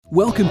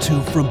Welcome to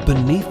From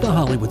Beneath the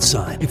Hollywood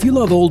Sign. If you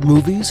love old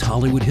movies,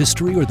 Hollywood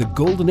history, or the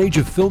golden age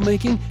of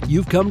filmmaking,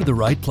 you've come to the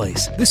right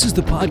place. This is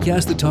the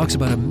podcast that talks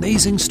about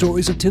amazing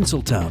stories of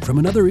Tinseltown from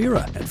another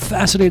era and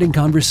fascinating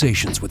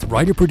conversations with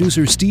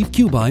writer-producer Steve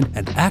Cubine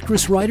and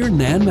actress-writer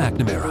Nan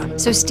McNamara.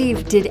 So,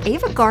 Steve, did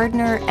Ava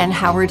Gardner and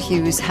Howard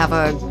Hughes have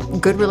a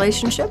good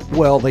relationship?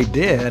 Well, they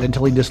did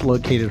until he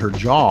dislocated her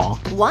jaw.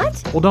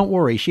 What? Well, don't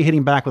worry. She hit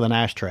him back with an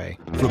ashtray.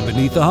 From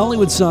Beneath the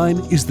Hollywood Sign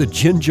is the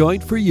gin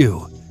joint for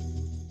you.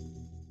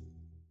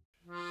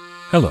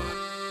 Hello,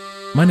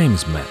 my name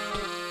is Matt,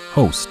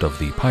 host of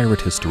the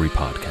Pirate History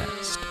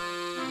Podcast.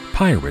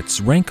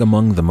 Pirates rank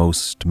among the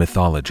most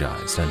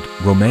mythologized and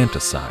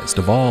romanticized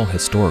of all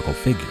historical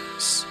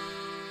figures.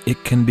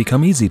 It can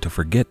become easy to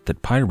forget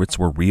that pirates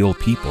were real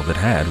people that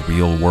had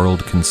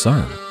real-world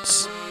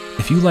concerns.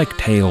 If you like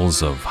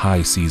tales of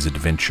high-seas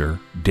adventure,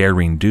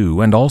 daring do,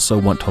 and also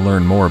want to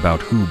learn more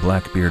about who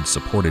Blackbeard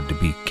supported to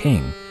be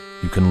king,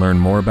 you can learn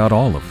more about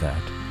all of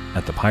that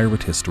at the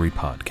Pirate History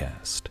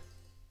Podcast.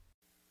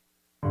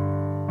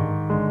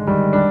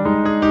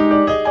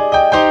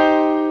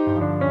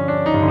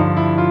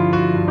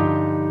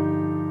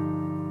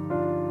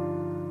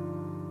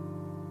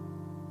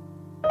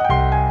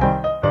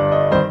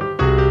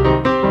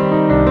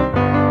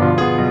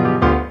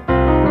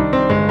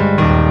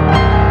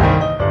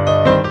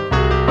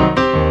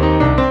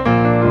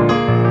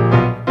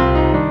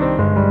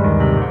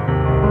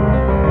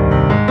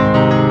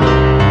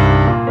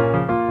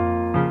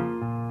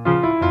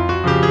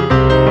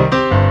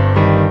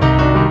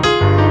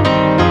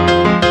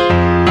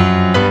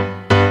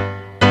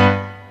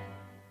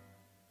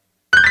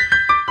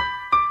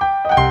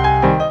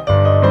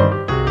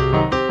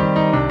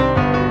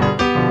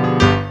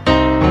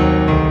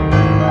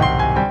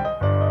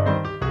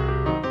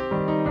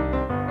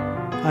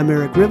 I'm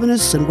Eric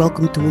Rivenis, and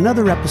welcome to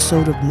another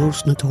episode of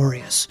Most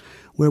Notorious,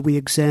 where we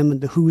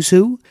examine the who's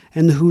who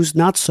and the who's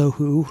not so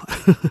who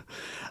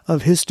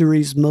of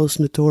history's most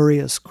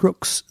notorious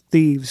crooks,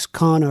 thieves,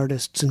 con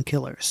artists, and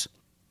killers.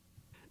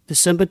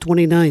 December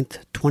 29th,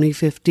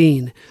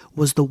 2015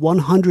 was the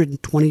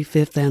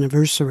 125th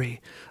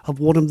anniversary of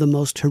one of the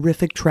most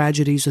horrific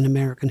tragedies in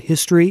American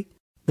history,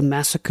 the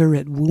massacre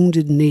at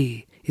Wounded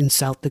Knee in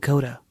South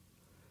Dakota.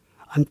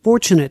 I'm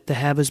fortunate to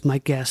have as my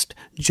guest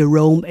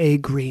Jerome A.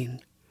 Greene,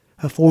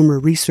 a former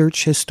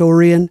research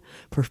historian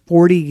for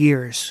 40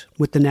 years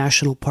with the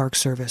National Park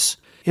Service,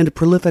 and a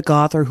prolific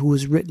author who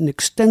has written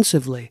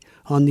extensively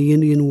on the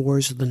Indian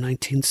Wars of the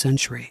 19th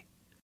century.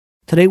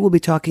 Today we'll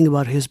be talking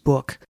about his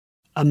book,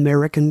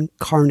 American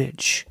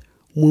Carnage,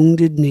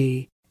 Wounded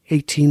Knee,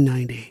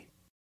 1890.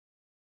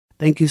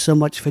 Thank you so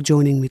much for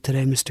joining me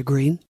today, Mr.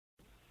 Greene.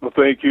 Well,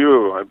 thank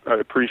you. I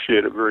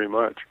appreciate it very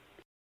much.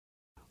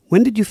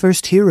 When did you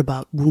first hear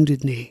about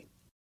Wounded Knee?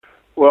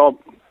 Well,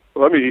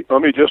 let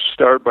me just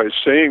start by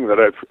saying that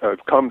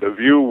I've come to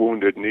view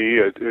Wounded Knee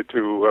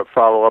to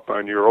follow up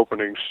on your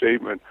opening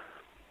statement.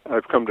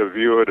 I've come to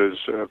view it as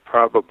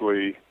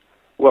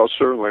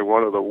certainly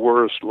one of the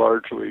worst,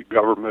 largely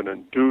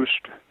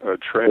government-induced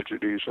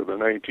tragedies of the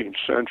 19th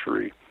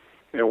century,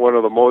 and one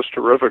of the most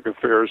horrific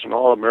affairs in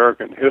all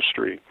American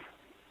history.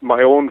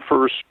 My own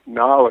first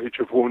knowledge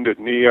of Wounded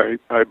Knee,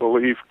 I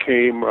believe,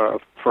 came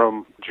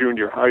from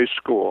junior high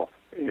school,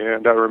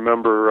 and I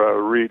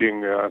remember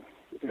reading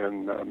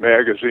in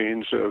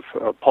magazines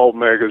pulp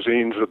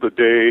magazines of the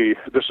day.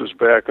 This is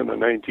back in the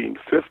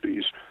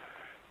 1950s,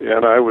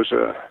 and I was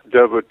a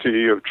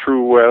devotee of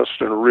True West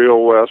and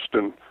Real West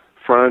and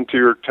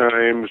Frontier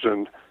Times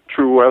and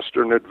True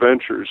Western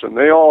Adventures, and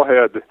they all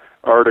had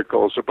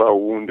articles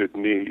about Wounded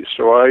Knee.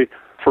 So I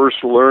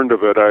first learned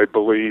of it, I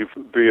believe,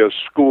 via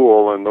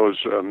school and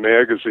those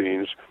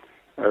magazines.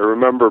 I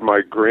remember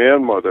my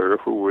grandmother,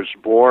 who was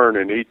born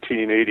in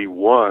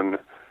 1881.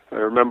 I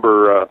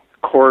remember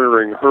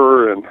cornering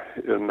her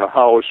in the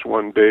house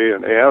one day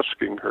and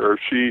asking her if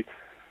she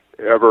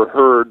ever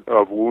heard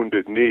of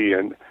Wounded Knee.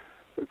 And,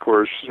 of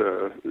course,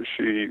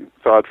 she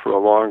thought for a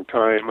long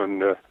time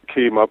and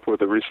came up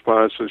with a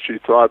response that she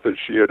thought that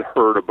she had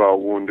heard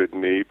about Wounded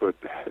Knee, but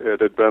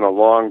it had been a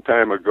long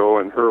time ago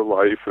in her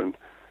life,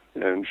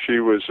 and she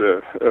was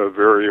a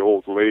very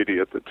old lady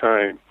at the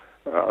time.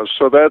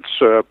 So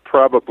that's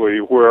probably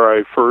where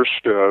I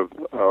first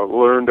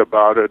learned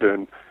about it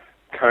and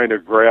kind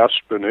of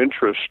grasped an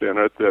interest in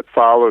it that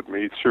followed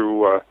me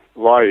through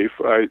life.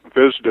 I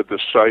visited the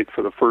site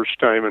for the first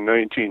time in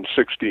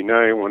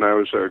 1969 when I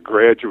was a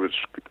graduate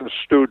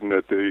student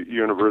at the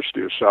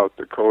University of South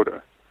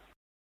Dakota.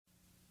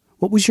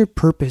 What was your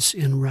purpose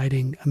in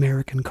writing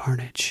American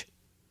Carnage?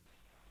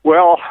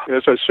 Well,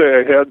 as I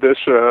say, I had this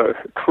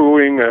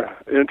cooing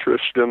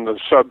interest in the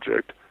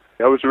subject.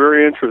 I was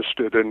very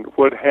interested in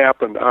what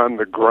happened on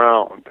the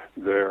ground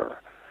there.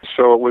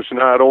 So it was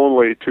not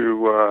only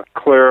to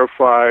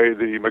clarify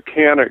the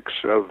mechanics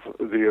of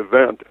the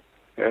event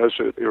as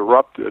it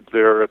erupted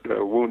there at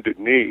Wounded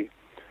Knee,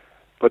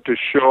 but to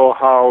show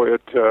how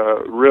it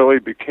really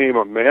became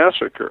a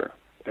massacre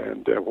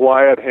and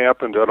why it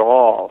happened at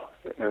all.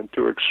 and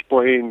to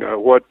explain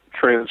what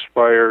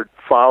transpired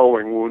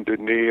following Wounded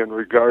Knee in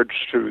regards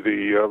to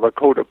the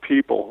Lakota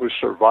people who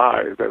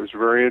survived. I was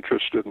very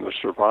interested in the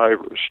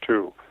survivors,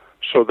 too.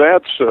 So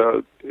that's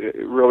it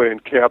really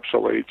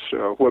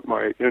encapsulates what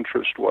my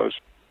interest was.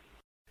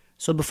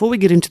 So before we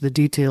get into the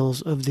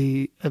details of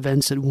the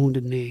events at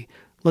Wounded Knee,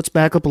 let's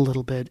back up a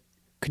little bit.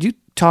 Could you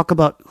talk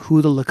about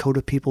who the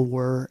Lakota people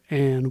were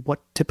and what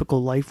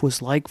typical life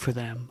was like for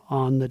them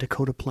on the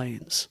Dakota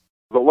Plains?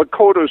 The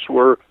Lakotas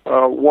were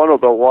one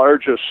of the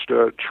largest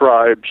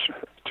tribes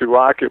to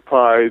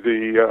occupy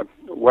the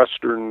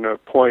western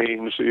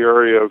plains, the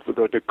area of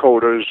the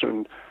Dakotas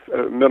and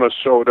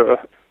Minnesota,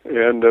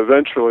 and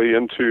eventually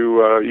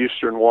into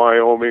eastern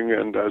Wyoming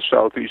and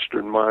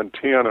southeastern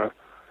Montana.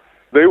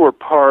 They were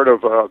part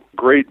of a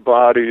great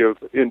body of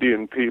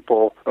Indian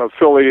people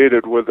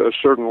affiliated with a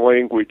certain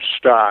language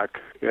stock,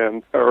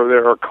 or they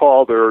are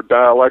called their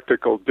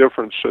dialectical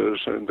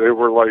differences, and they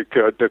were like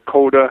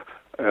Dakota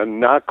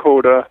and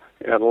Nakota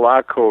and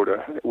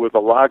Lakota, with the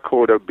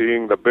Lakota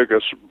being the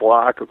biggest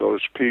block of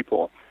those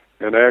people.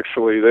 And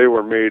actually, they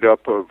were made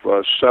up of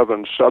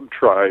 7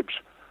 sub-tribes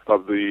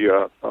of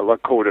the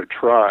Lakota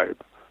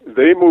tribe.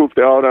 They moved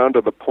out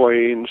onto the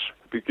plains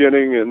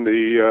beginning in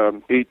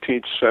the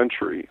 18th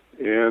century.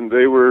 And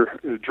they were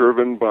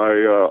driven by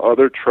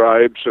other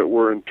tribes that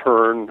were in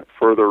turn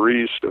further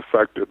east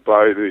affected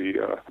by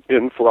the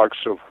influx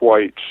of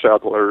white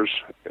settlers.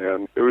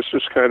 And it was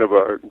just kind of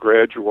a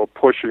gradual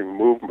pushing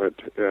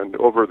movement. And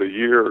over the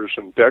years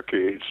and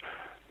decades,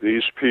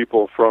 these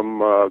people from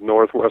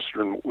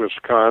northwestern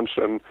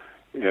Wisconsin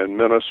and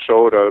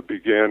Minnesota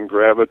began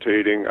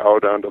gravitating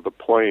out onto the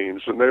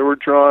plains, and they were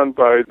drawn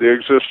by the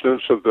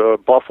existence of the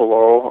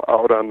buffalo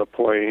out on the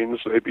plains.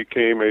 They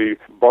became a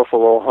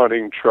buffalo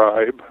hunting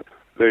tribe.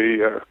 They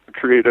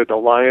created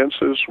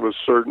alliances with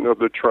certain of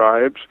the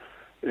tribes,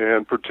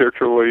 and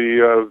particularly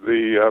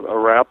the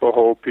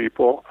Arapaho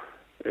people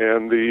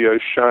and the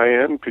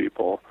Cheyenne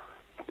people.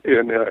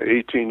 In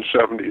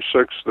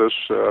 1876, this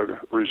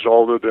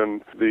resulted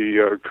in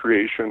the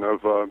creation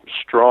of a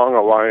strong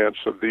alliance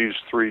of these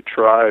 3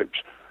 tribes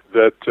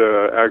that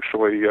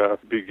actually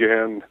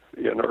began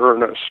in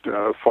earnest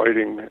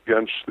fighting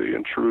against the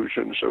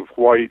intrusions of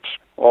whites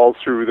all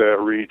through that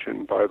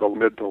region by the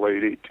mid to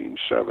late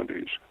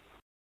 1870s.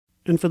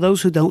 And for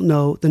those who don't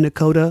know, the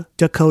Nakota,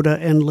 Dakota,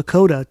 and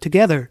Lakota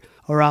together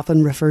are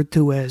often referred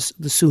to as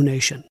the Sioux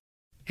Nation.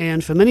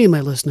 And for many of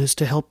my listeners,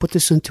 to help put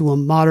this into a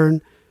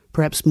modern,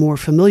 perhaps more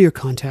familiar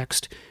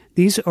context,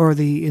 these are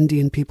the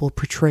Indian people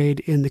portrayed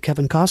in the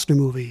Kevin Costner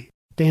movie,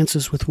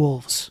 Dances with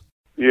Wolves.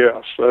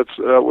 Yes, that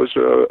was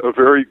a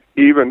very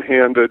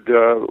even-handed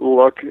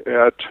look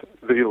at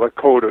the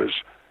Lakotas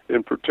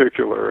in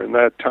particular in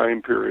that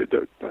time period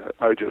that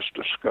I just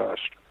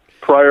discussed,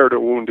 prior to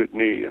Wounded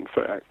Knee, in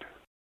fact.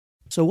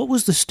 So what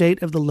was the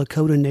state of the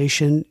Lakota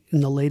Nation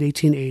in the late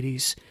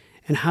 1880s,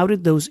 and how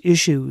did those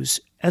issues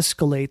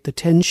escalate the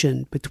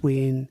tension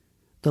between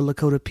the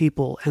Lakota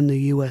people and the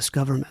U.S.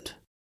 government?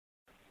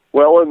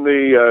 Well, in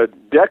the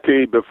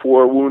decade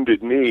before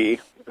Wounded Knee,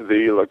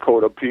 the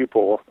Lakota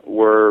people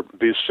were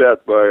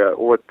beset by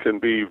what can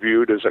be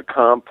viewed as a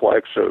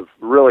complex of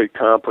really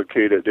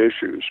complicated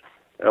issues.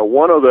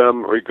 One of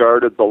them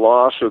regarded the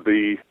loss of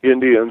the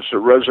Indians'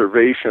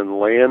 reservation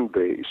land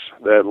base,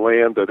 that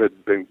land that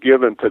had been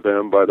given to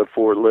them by the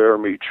Fort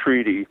Laramie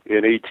Treaty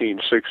in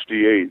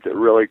 1868 that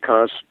really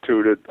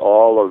constituted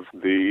all of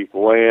the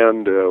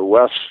land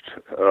west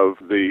of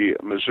the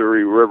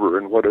Missouri River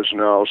in what is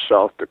now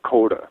South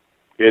Dakota.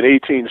 In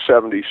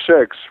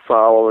 1876,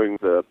 following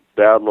the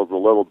Battle of the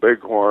Little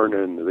Bighorn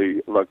and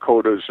the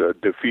Lakota's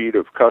defeat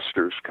of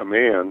Custer's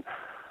command,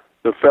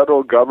 the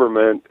federal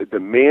government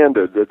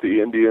demanded that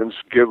the Indians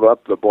give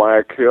up the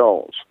Black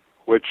Hills,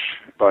 which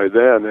by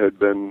then had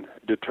been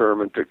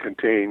determined to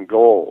contain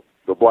gold.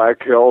 The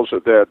Black Hills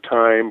at that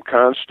time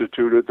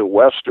constituted the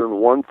western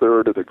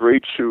one-third of the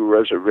Great Sioux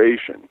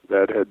Reservation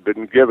that had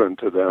been given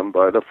to them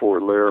by the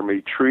Fort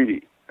Laramie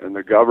Treaty. And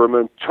the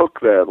government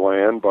took that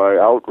land by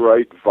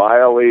outright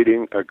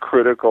violating a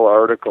critical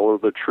article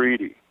of the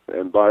treaty.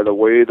 And by the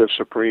way, the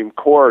Supreme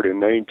Court in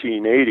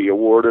 1980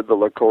 awarded the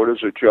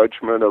Lakotas a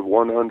judgment of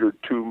 $102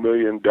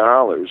 million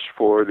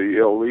for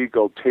the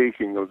illegal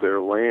taking of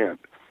their land.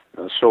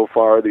 So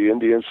far, the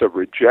Indians have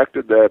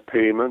rejected that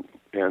payment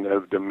and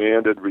have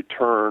demanded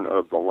return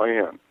of the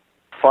land.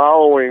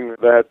 Following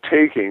that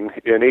taking,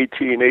 in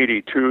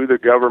 1882, the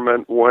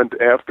government went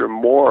after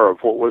more of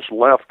what was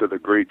left of the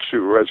Great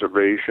Sioux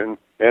Reservation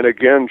and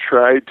again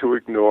tried to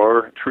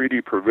ignore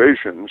treaty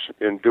provisions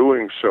in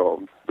doing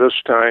so,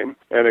 this time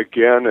and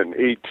again in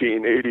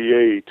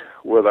 1888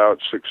 without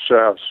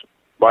success.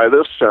 By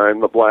this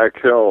time, the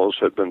Black Hills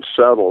had been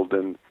settled,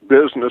 and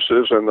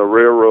businesses and the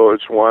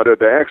railroads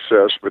wanted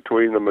access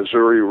between the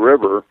Missouri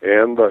River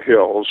and the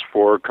hills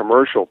for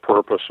commercial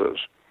purposes.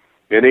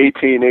 In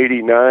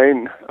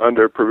 1889,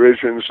 under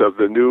provisions of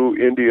the new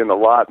Indian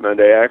Allotment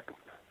Act,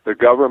 the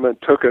government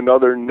took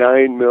another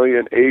 9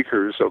 million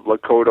acres of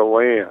Lakota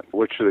land,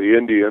 which the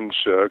Indians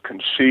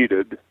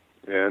conceded,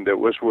 and it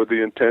was with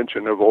the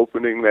intention of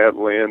opening that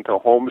land to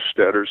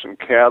homesteaders and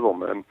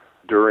cattlemen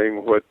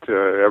during what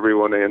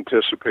everyone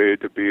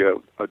anticipated to be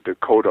a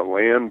Dakota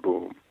land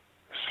boom.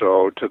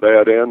 So to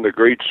that end, the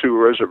Great Sioux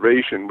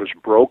Reservation was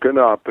broken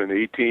up in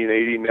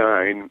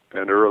 1889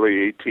 and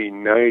early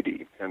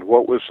 1890, and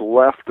what was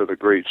left of the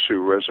Great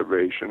Sioux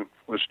Reservation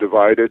was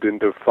divided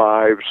into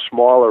 5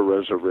 smaller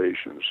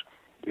reservations.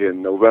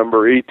 In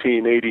November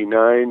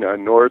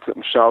 1889, North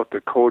and South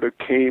Dakota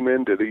came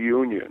into the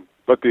Union,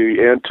 but the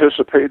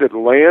anticipated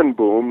land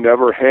boom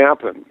never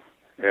happened.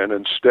 And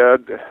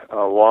instead,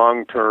 a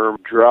long-term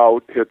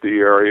drought hit the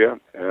area,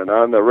 and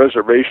on the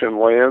reservation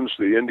lands,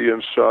 the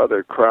Indians saw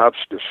their crops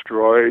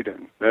destroyed,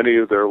 and many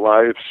of their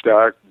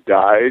livestock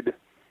died.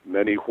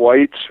 Many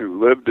whites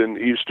who lived in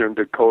eastern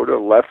Dakota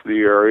left the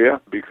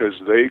area because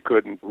they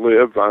couldn't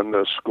live on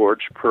the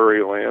scorched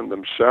prairie land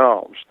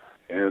themselves.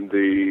 And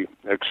the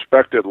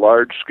expected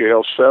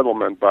large-scale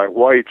settlement by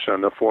whites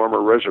on the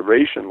former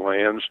reservation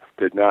lands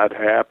did not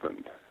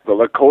happen. The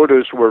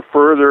Lakotas were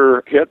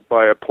further hit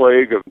by a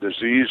plague of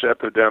disease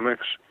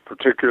epidemics,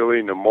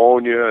 particularly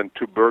pneumonia and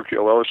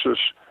tuberculosis.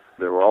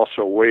 There were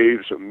also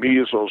waves of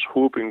measles,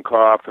 whooping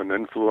cough, and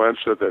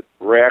influenza that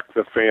racked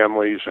the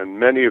families, and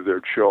many of their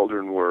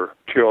children were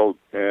killed.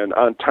 And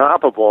on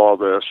top of all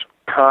this,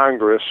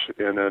 Congress,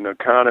 in an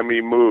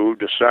economy move,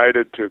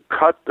 decided to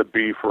cut the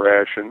beef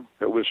ration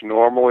that was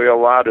normally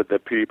allotted to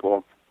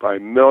people by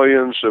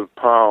millions of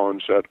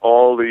pounds at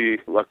all the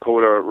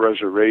Lakota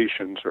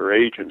reservations or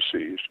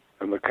agencies.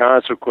 And the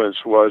consequence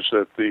was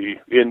that the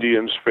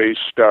Indians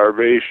faced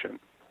starvation.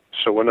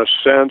 So in a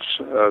sense,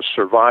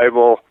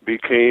 survival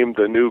became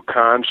the new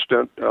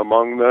constant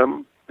among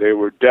them. They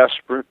were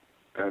desperate,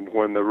 and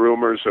when the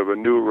rumors of a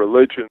new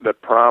religion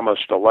that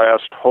promised a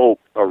last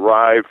hope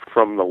arrived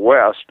from the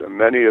West, and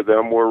many of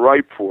them were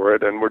ripe for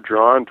it and were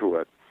drawn to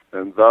it.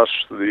 And thus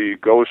the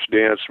ghost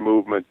dance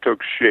movement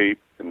took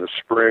shape in the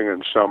spring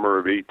and summer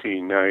of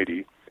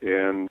 1890,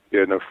 and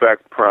in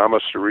effect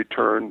promised to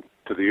return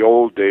to the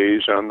old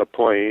days on the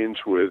plains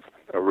with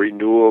a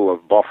renewal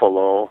of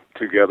buffalo,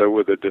 together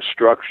with the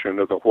destruction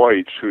of the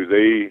whites who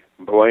they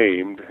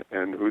blamed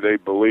and who they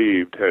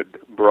believed had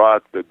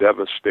brought the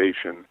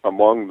devastation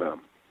among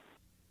them.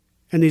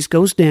 And these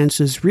ghost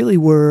dances really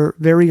were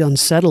very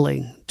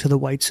unsettling to the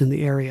whites in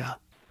the area.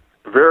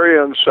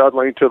 Very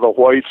unsettling to the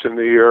whites in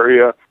the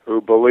area, who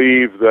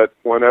believed that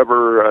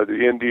whenever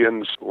the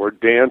Indians were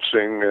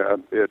dancing,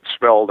 it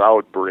spelled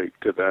outbreak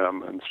to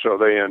them, and so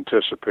they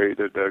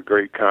anticipated a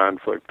great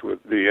conflict with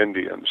the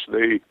Indians.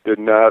 They did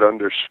not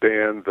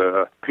understand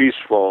the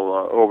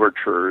peaceful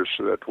overtures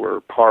that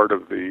were part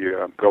of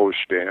the ghost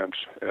dance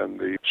and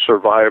the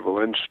survival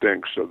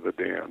instincts of the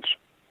dance.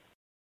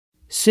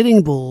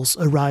 Sitting Bull's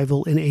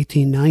arrival in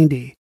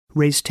 1890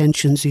 raised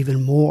tensions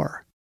even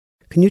more.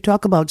 Can you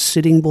talk about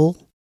Sitting Bull?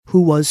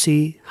 Who was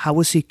he? How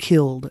was he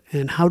killed?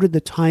 And how did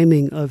the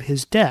timing of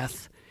his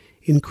death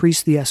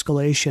increase the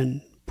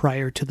escalation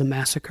prior to the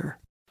massacre?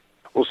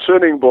 Well,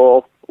 Sitting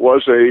Bull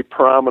was a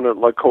prominent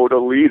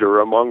Lakota leader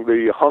among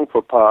the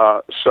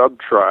Hunkpapa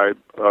sub-tribe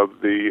of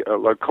the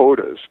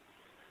Lakotas.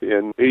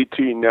 In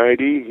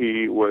 1890,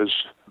 he was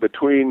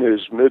between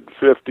his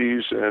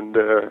mid-50s and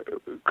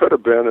could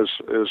have been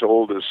as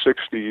old as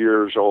 60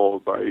 years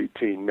old by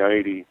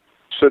 1890.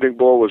 Sitting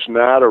Bull was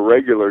not a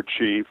regular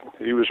chief.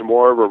 He was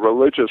more of a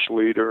religious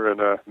leader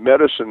and a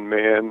medicine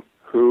man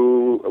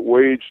who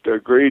waged a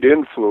great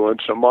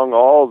influence among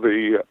all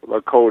the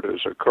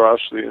Lakotas across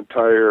the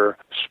entire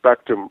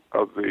spectrum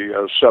of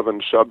the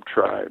 7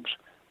 sub-tribes.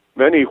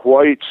 Many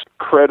whites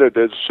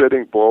credited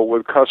Sitting Bull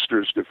with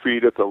Custer's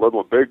defeat at the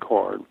Little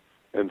Bighorn,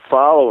 and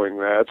following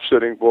that,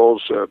 Sitting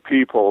Bull's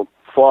people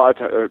fought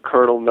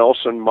Colonel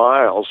Nelson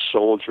Miles'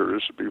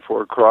 soldiers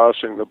before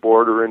crossing the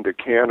border into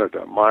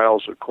Canada.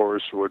 Miles, of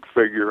course, would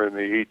figure in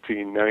the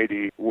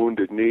 1890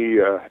 Wounded Knee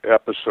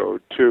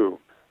episode, too.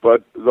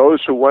 But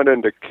those who went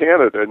into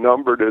Canada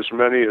numbered as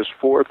many as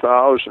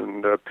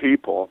 4,000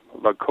 people,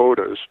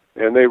 Lakotas,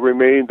 and they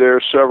remained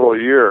there several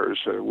years,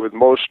 with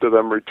most of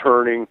them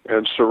returning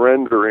and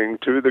surrendering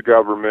to the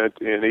government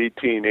in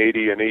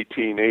 1880 and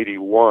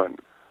 1881.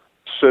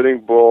 Sitting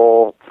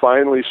Bull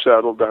finally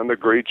settled on the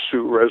Great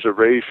Sioux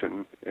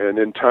Reservation, and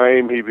in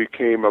time he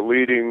became a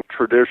leading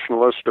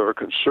traditionalist or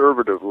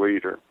conservative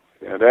leader.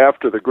 And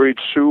after the Great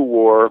Sioux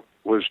War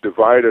was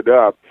divided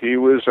up, he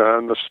was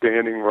on the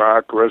Standing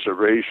Rock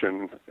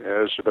Reservation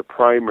as the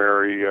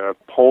primary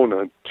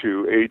opponent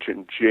to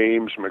Agent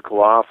James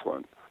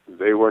McLaughlin.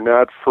 They were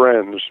not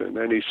friends in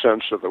any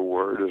sense of the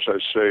word. As I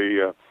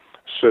say,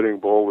 Sitting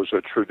Bull was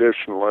a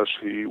traditionalist.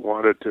 He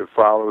wanted to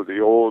follow the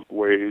old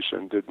ways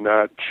and did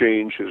not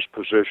change his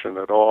position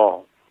at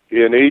all.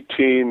 In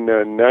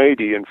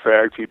 1890, in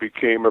fact, he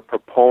became a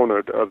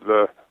proponent of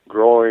the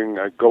growing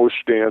ghost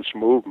dance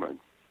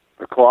movement.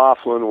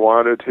 McLaughlin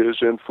wanted his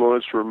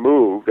influence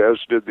removed, as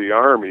did the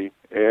Army,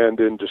 and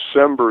in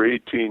December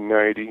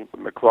 1890,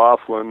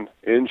 McLaughlin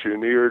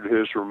engineered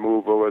his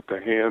removal at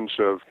the hands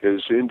of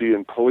his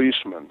Indian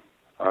policemen.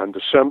 On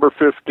December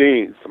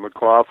 15th,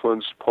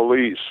 McLaughlin's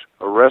police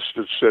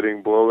arrested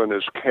Sitting Bull in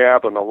his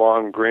cabin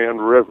along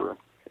Grand River,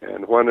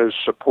 and when his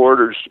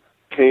supporters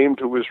came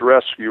to his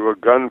rescue, a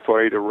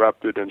gunfight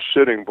erupted and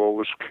Sitting Bull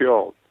was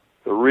killed.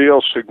 The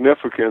real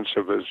significance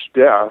of his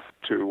death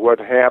to what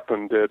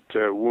happened at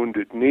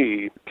Wounded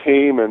Knee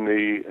came in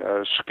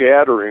the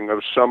scattering of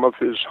some of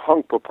his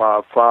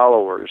Hunkpapa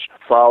followers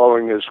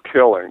following his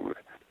killing.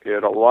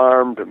 It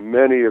alarmed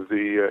many of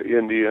the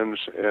Indians,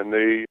 and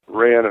they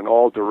ran in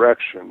all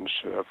directions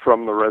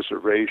from the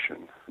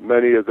reservation.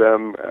 Many of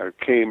them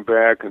came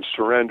back and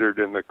surrendered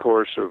in the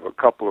course of a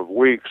couple of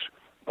weeks,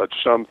 but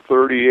some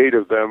 38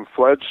 of them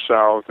fled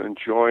south and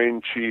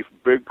joined Chief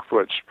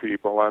Bigfoot's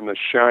people on the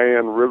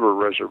Cheyenne River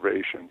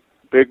Reservation.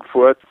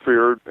 Bigfoot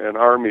feared an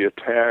army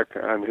attack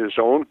on his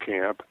own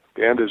camp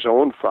and his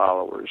own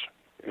followers.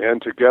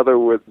 And together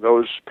with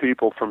those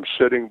people from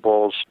Sitting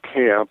Bull's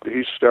camp,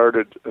 he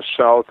started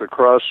south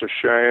across the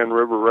Cheyenne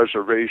River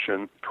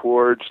Reservation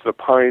towards the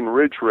Pine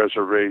Ridge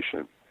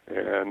Reservation.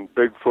 And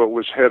Bigfoot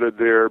was headed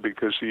there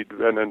because he'd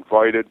been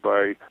invited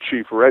by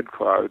Chief Red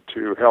Cloud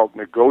to help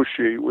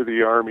negotiate with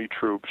the Army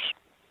troops.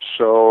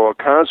 So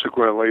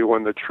consequently,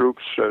 when the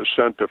troops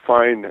sent to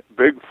find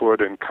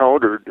Bigfoot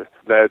encountered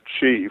that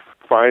chief,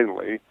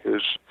 finally,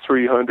 his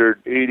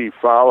 380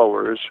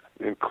 followers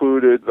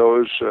included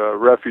those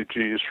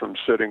refugees from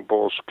Sitting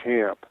Bull's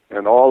camp,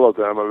 and all of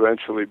them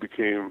eventually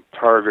became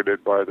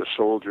targeted by the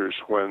soldiers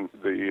when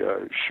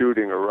the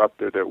shooting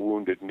erupted at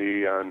Wounded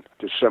Knee on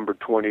December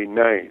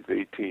 29th,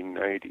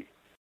 1890.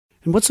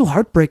 And what's so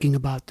heartbreaking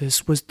about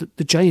this was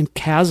the giant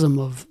chasm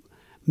of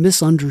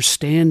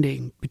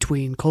misunderstanding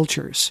between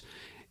cultures.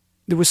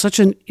 There was such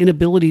an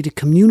inability to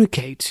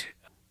communicate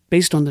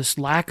based on this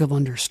lack of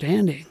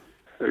understanding.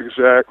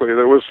 Exactly.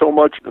 There was so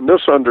much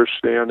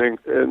misunderstanding.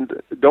 And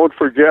don't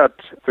forget,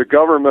 the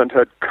government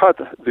had cut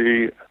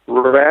the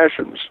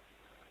rations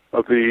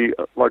of the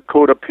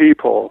Lakota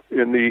people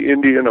in the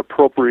Indian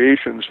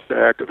Appropriations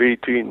Act of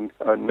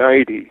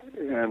 1890.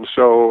 And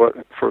so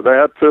for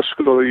that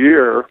fiscal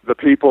year, the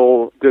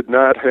people did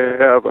not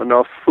have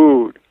enough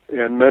food,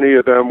 and many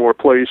of them were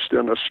placed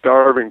in a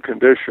starving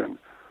condition.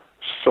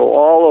 So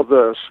all of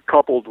this,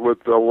 coupled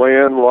with the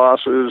land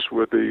losses,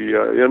 with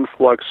the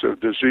influx of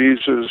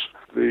diseases,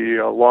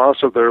 the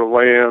loss of their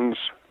lands,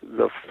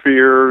 the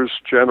fears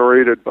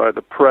generated by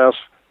the press,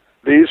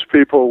 these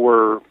people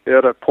were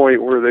at a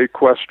point where they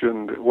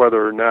questioned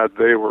whether or not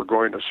they were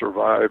going to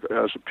survive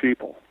as a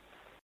people.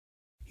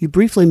 You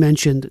briefly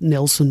mentioned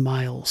Nelson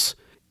Miles.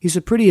 He's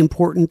a pretty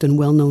important and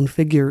well-known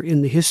figure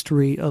in the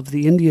history of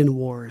the Indian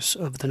Wars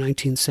of the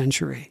 19th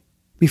century.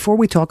 Before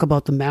we talk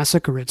about the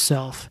massacre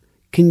itself,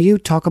 can you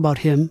talk about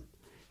him?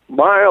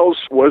 Miles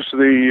was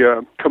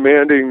the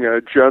commanding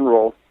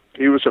general.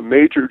 He was a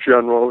major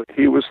general.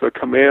 He was the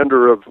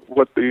commander of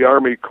what the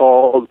Army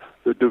called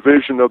the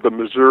Division of the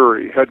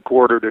Missouri,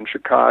 headquartered in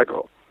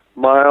Chicago.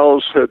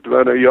 Miles had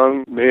been a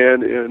young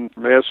man in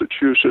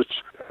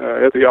Massachusetts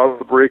at the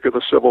outbreak of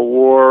the Civil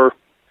War.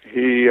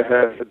 He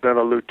had been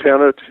a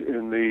lieutenant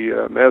in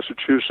the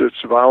Massachusetts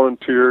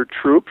volunteer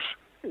troops.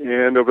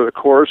 And over the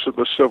course of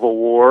the Civil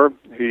War,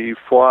 he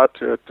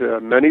fought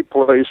at many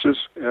places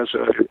as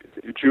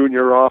a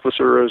junior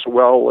officer as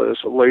well as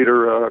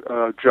later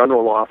a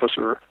general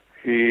officer.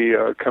 He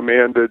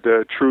commanded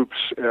troops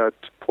at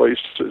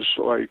places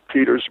like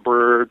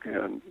Petersburg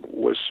and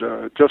was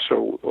just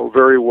a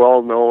very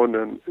well-known,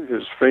 and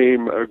his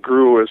fame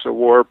grew as the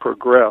war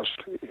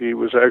progressed. He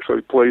was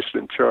actually placed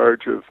in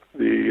charge of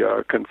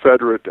the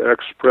Confederate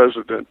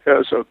ex-president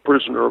as a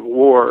prisoner of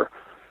war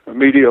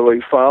immediately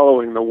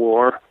following the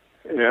war.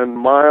 And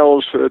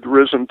Miles had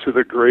risen to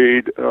the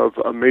grade of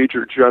a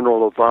major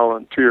general of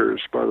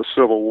volunteers by the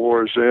Civil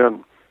War's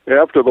end.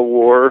 After the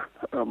war,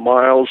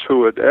 Miles,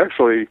 who had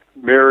actually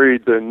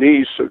married the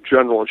niece of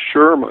General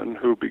Sherman,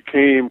 who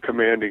became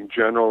commanding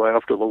general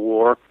after the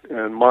war,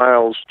 and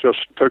Miles just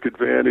took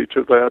advantage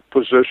of that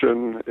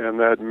position and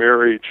that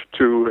marriage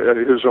to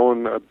his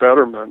own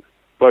betterment.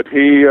 But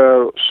he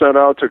sent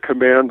out to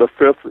command the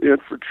 5th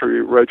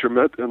Infantry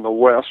Regiment in the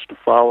West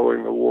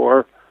following the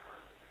war.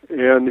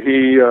 And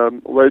he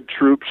led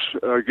troops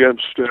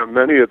against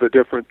many of the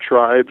different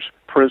tribes,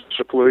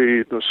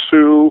 principally the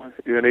Sioux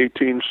in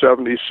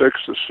 1876,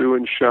 the Sioux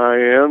and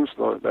Cheyennes,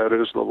 that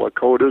is the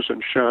Lakotas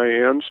and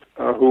Cheyennes,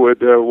 who had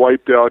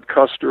wiped out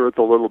Custer at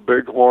the Little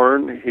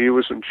Bighorn. He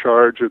was in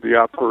charge of the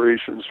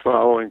operations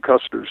following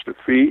Custer's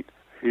defeat.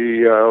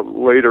 He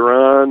later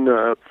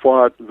on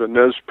fought the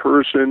Nez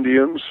Perce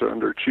Indians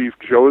under Chief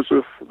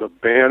Joseph, the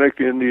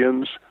Bannock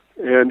Indians,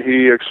 and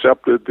he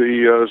accepted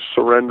the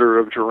surrender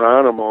of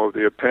Geronimo of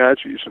the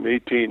Apaches in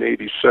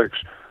 1886.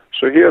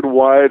 So he had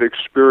wide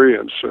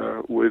experience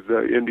with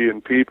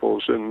Indian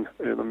peoples in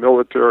a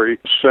military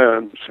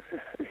sense.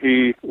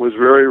 He was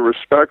very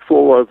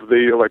respectful of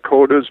the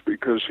Lakotas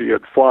because he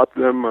had fought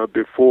them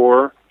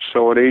before.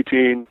 So in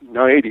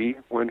 1890,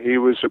 when he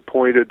was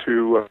appointed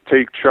to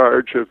take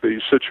charge of the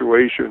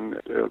situation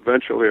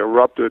eventually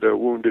erupted at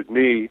Wounded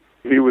Knee,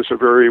 he was a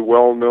very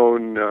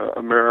well-known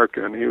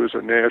American. He was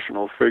a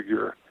national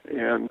figure.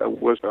 and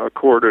was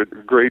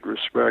accorded great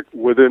respect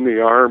within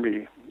the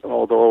Army,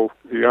 although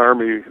the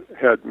Army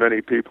had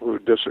many people who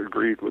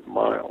disagreed with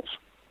Miles.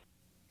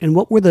 And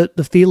what were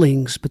the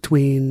feelings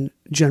between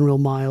General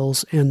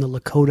Miles and the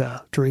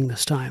Lakota during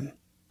this time?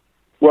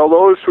 Well,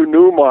 those who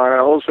knew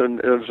Miles, and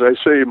as I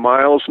say,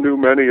 Miles knew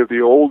many of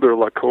the older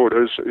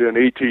Lakotas in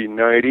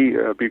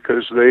 1890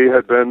 because they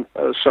had been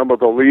some of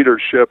the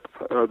leadership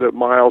that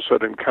Miles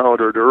had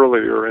encountered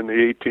earlier in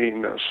the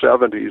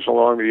 1870s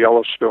along the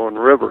Yellowstone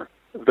River.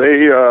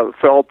 They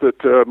felt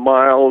that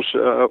Miles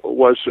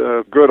was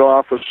a good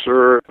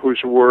officer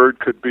whose word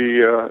could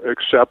be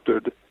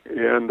accepted.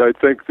 And I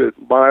think that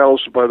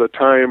Miles, by the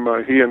time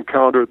he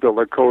encountered the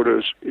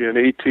Lakotas in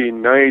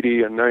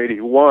 1890 and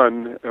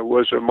 91,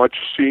 was a much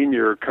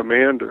senior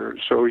commander.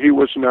 So he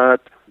was not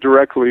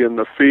directly in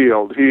the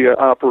field. He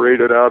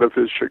operated out of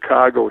his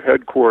Chicago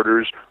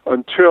headquarters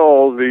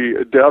until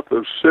the death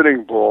of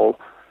Sitting Bull,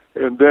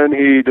 and then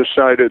he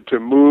decided to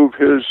move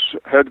his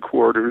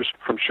headquarters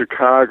from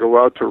Chicago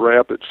out to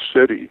Rapid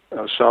City,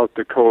 South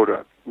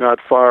Dakota, not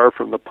far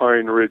from the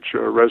Pine Ridge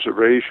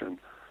Reservation.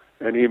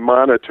 And he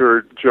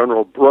monitored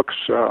General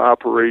Brooks'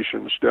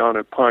 operations down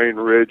at Pine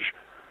Ridge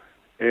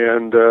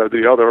and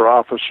the other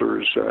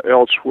officers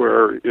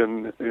elsewhere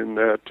in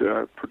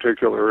that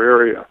particular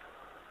area.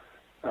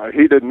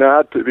 He did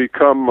not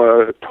become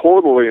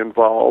totally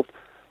involved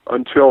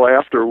until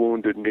after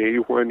Wounded Knee,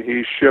 when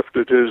he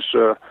shifted his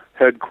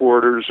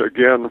headquarters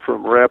again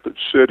from Rapid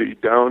City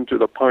down to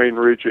the Pine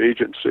Ridge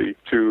Agency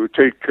to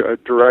take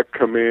direct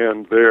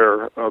command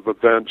there of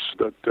events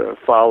that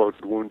followed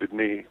Wounded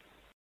Knee.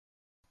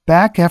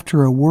 Back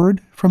after a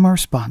word from our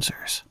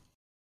sponsors.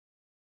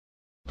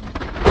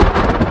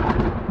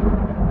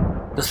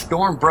 The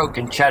storm broke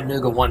in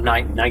Chattanooga one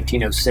night in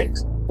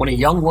 1906 when a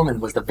young woman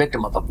was the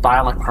victim of a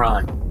violent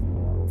crime.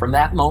 From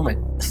that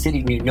moment, the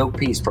city knew no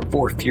peace for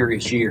 4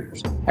 furious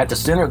years. At the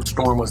center of the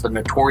storm was the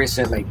notorious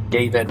inmate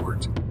Dave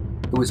Edwards,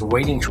 who was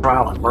awaiting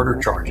trial on murder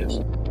charges.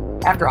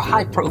 After a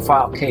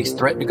high-profile case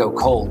threatened to go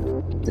cold,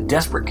 the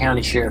desperate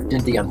county sheriff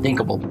did the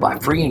unthinkable by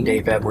freeing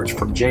Dave Edwards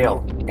from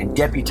jail and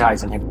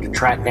deputizing him to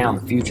track down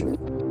the fugitive.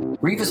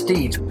 Grievous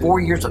Deeds, 4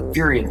 Years of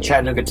Fury in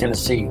Chattanooga,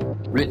 Tennessee,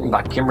 written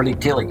by Kimberly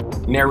Tilley,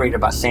 narrated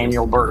by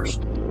Samuel Burse,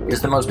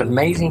 is the most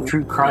amazing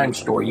true crime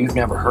story you've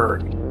never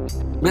heard.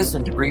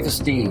 Listen to Grievous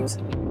Deeds,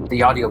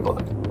 the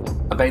audiobook,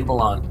 available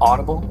on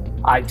Audible,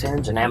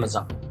 iTunes, and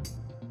Amazon.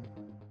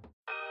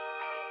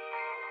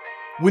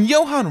 When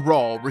Johann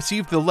Rall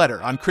received the letter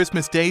on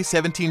Christmas Day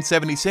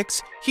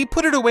 1776, he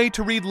put it away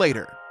to read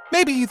later.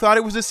 Maybe he thought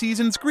it was a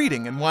season's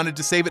greeting and wanted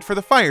to save it for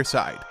the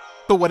fireside.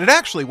 But what it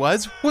actually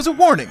was a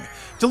warning,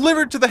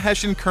 delivered to the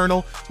Hessian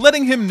colonel,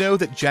 letting him know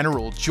that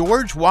General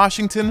George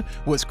Washington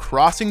was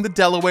crossing the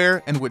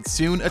Delaware and would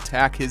soon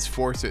attack his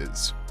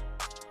forces.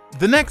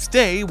 The next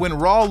day, when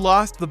Rall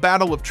lost the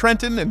Battle of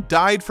Trenton and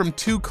died from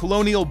 2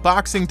 colonial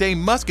Boxing Day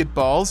musket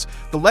balls,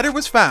 the letter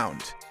was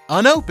found,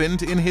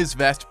 unopened, in his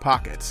vest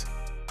pocket.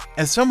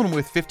 As someone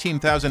with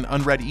 15,000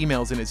 unread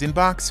emails in his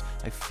inbox,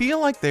 I feel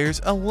like there's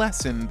a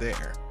lesson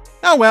there.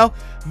 Oh well,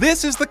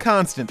 this is The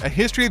Constant, a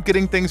history of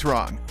getting things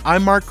wrong.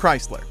 I'm Mark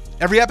Chrysler.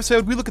 Every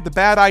episode, we look at the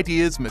bad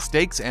ideas,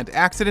 mistakes, and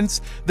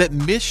accidents that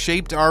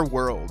misshaped our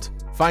world.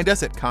 Find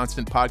us at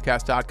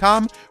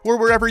constantpodcast.com or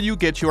wherever you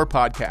get your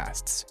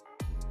podcasts.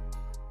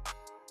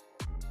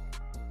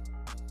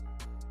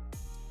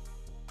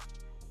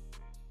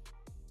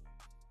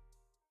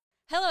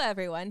 Hello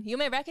everyone, you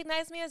may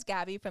recognize me as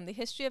Gabby from the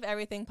History of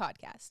Everything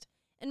podcast.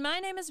 And my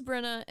name is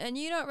Brenna, and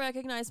you don't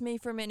recognize me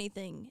from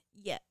anything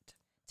yet.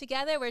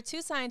 Together, we're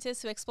 2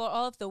 scientists who explore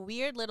all of the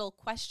weird little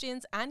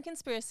questions and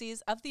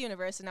conspiracies of the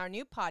universe in our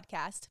new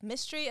podcast,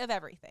 Mystery of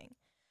Everything.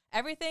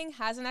 Everything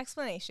has an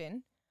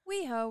explanation.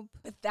 We hope.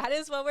 But that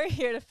is what we're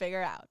here to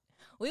figure out.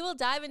 We will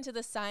dive into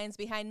the science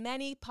behind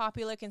many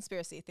popular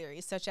conspiracy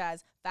theories, such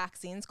as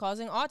vaccines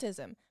causing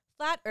autism,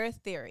 flat earth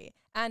theory,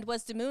 and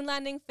was the moon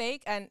landing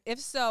fake? And if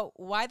so,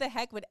 why the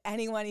heck would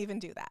anyone even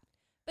do that?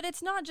 But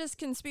it's not just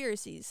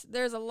conspiracies.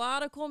 There's a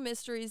lot of cool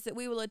mysteries that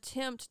we will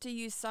attempt to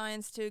use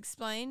science to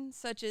explain,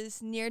 such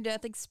as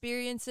near-death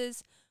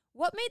experiences,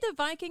 what made the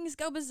Vikings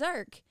go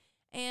berserk,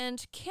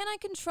 and can I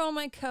control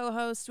my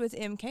co-host with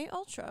MK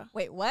Ultra?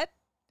 Wait, what?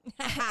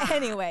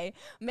 Anyway,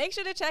 make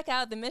sure to check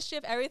out the Mystery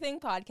of Everything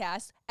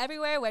podcast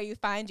everywhere where you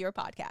find your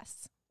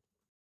podcasts.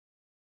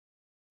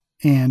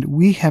 And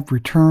we have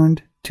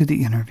returned to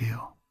the interview.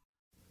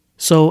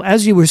 So,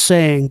 as you were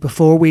saying,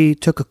 before we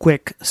took a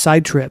quick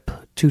side trip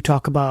to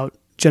talk about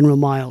General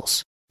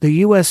Miles, the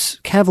U.S.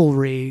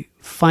 cavalry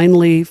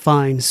finally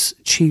finds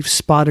Chief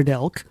Spotted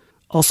Elk,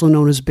 also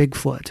known as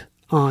Bigfoot,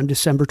 on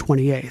December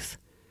 28th.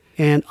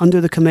 And under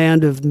the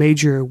command of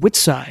Major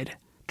Whitside,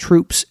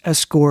 troops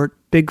escort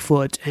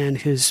Bigfoot and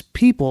his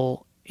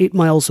people 8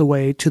 miles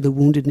away to the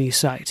Wounded Knee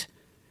site.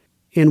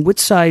 And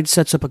Whitside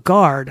sets up a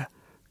guard,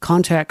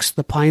 contacts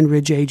the Pine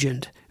Ridge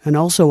agent, and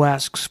also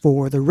asks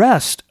for the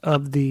rest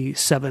of the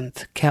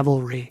 7th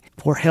Cavalry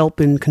for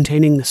help in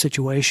containing the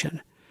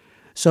situation.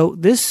 So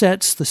this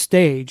sets the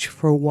stage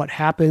for what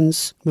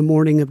happens the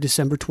morning of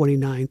December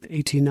 29th,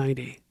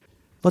 1890.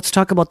 Let's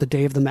talk about the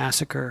day of the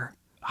massacre.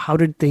 How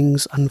did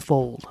things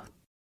unfold?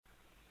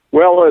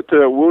 Well, at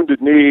Wounded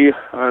Knee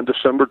on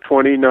December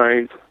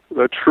 29th,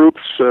 the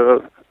troops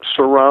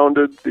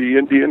surrounded the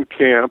Indian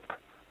camp.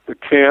 The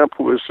camp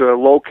was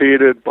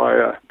located by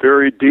a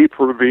very deep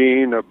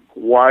ravine, a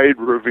wide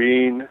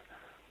ravine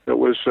that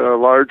was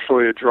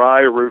largely a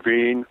dry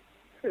ravine,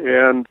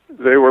 and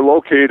they were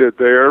located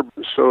there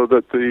so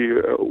that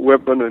the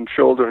women and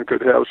children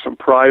could have some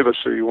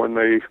privacy when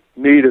they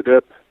needed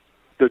it.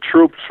 The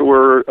troops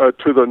were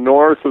to the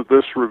north of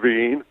this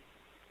ravine,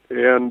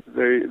 and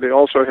they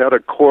also had a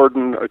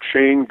cordon, a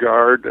chain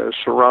guard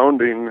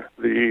surrounding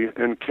the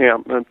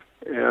encampment,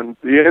 and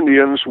the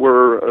Indians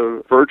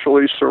were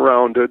virtually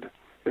surrounded.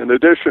 In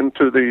addition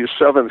to the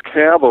 7th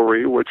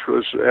Cavalry, which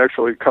was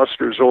actually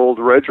Custer's old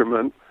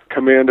regiment,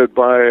 commanded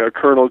by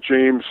Colonel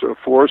James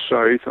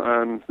Forsyth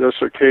on this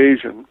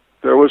occasion,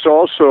 there was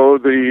also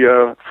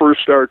the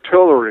 1st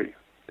Artillery,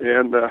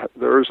 and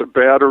there was a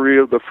battery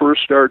of the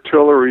 1st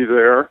Artillery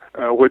there,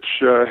 which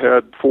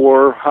had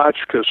 4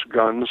 Hotchkiss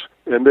guns,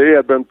 and they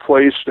had been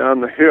placed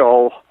on the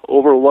hill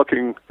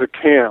overlooking the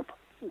camp.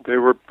 They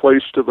were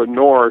placed to the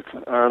north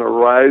on a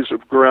rise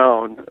of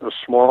ground, a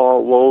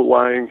small,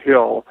 low-lying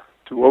hill,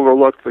 to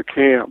overlook the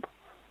camp.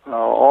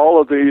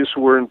 All of these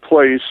were in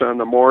place on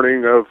the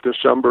morning of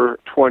December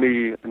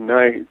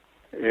 29th,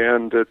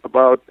 and at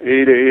about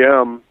 8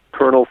 a.m.,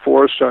 Colonel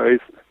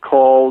Forsyth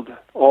called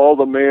all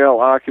the male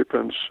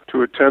occupants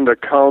to attend a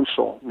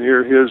council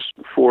near his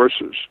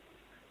forces.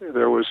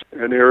 There was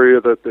an area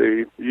that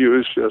they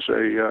used as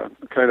a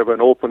kind of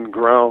an open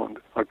ground,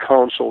 a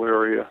council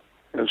area.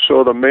 And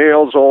so the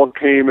males all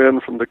came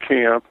in from the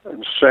camp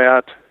and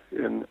sat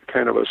in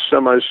kind of a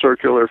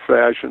semicircular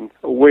fashion,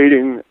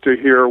 waiting to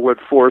hear what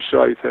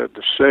Forsyth had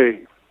to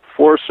say.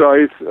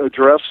 Forsyth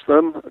addressed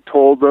them,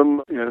 told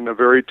them in a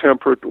very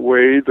temperate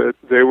way that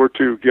they were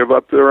to give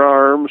up their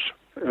arms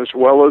as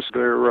well as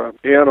their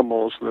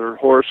animals, their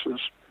horses.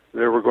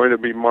 They were going to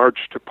be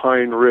marched to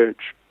Pine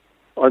Ridge.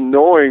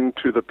 Unknowing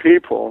to the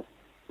people,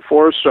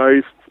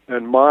 Forsyth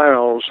and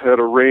Miles had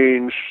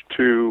arranged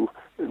to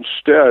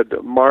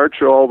instead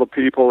march all the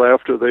people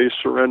after they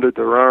surrendered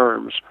their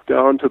arms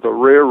down to the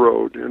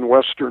railroad in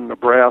western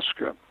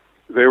Nebraska.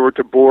 They were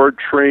to board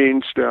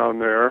trains down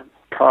there,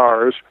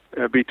 cars,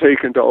 and be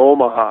taken to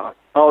Omaha,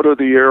 out of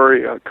the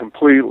area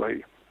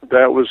completely.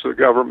 That was the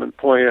government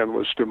plan,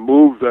 was to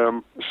move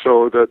them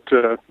so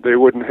that they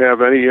wouldn't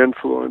have any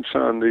influence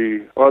on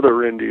the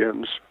other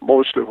Indians,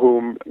 most of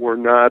whom were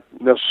not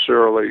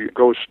necessarily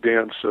Ghost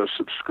Dance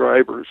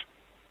subscribers.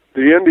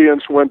 The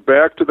Indians went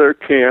back to their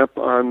camp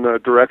on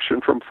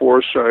direction from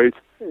Forsyth,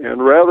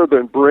 and rather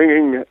than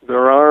bringing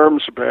their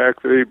arms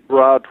back, they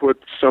brought what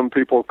some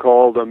people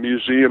called a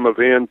museum of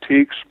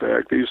antiques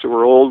back. These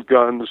were old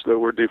guns that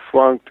were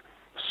defunct,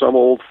 some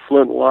old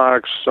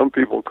flintlocks, some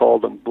people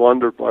called them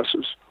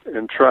blunderbusses,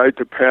 and tried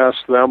to pass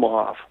them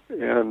off.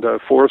 And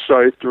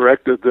Forsyth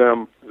directed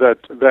them that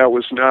that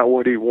was not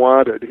what he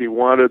wanted. He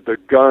wanted the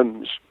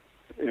guns,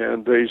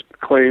 and they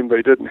claimed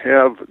they didn't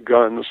have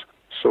guns.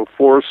 So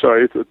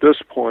Forsyth, at this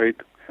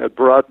point, had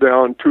brought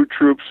down 2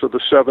 troops of the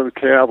 7th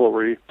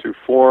Cavalry to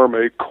form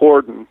a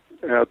cordon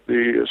at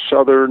the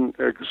southern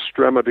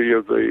extremity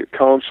of the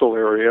council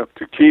area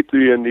to keep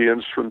the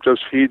Indians from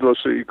just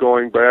heedlessly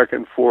going back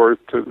and forth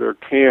to their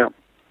camp.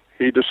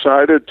 He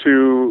decided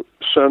to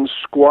send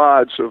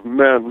squads of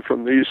men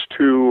from these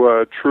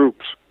 2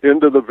 troops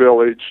into the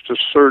village to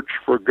search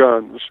for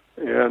guns.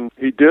 And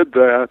he did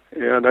that,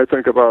 and I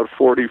think about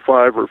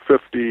 45 or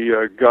 50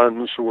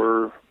 guns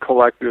were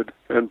collected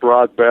and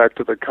brought back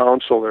to the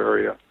council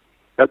area.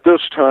 At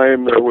this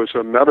time, there was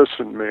a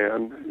medicine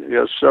man. He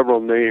has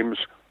several names,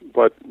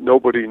 but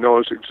nobody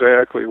knows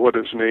exactly what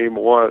his name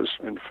was,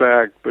 in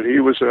fact. But he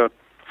was a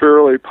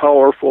fairly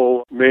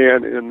powerful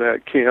man in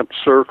that camp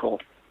circle.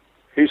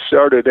 He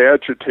started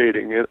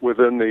agitating it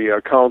within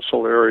the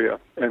council area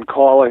and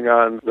calling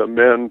on the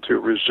men to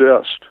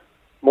resist.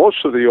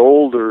 Most of the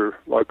older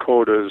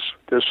Lakotas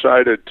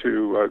decided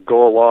to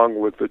go along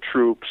with the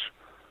troops.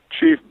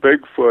 Chief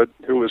Bigfoot,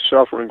 who was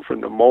suffering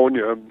from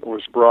pneumonia,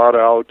 was brought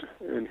out,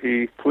 and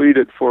he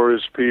pleaded for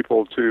his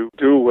people to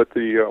do what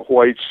the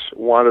whites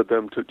wanted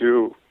them to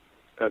do.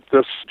 At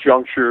this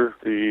juncture,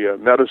 the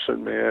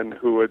medicine man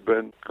who had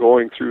been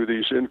going through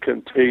these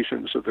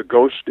incantations of the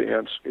ghost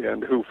dance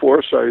and who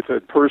Forsyth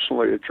had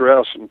personally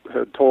addressed and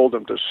had told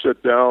him to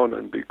sit down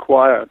and be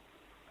quiet,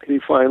 he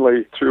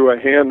finally threw a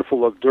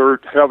handful of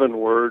dirt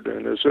heavenward,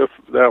 and as if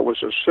that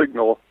was a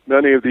signal,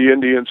 many of the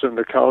Indians in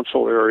the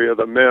council area,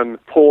 the men,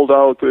 pulled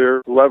out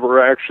their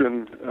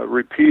lever-action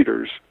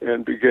repeaters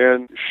and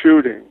began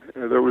shooting.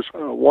 There was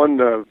one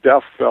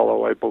deaf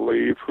fellow, I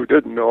believe, who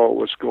didn't know what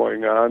was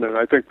going on, and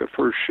I think the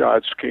first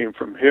shots came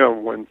from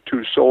him when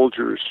 2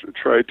 soldiers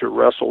tried to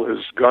wrestle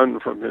his gun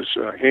from his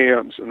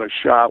hands, and a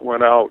shot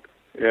went out.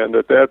 And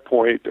at that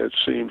point, it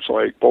seems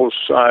like both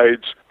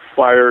sides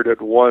fired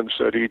at once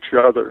at each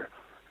other,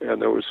 and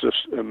there was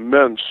this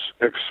immense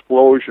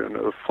explosion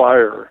of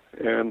fire,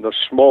 and the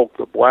smoke,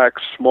 the black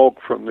smoke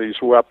from these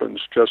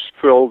weapons just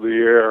filled the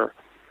air.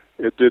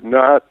 It did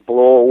not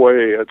blow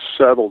away. It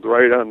settled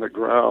right on the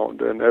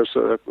ground. And as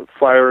the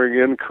firing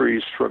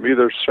increased from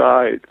either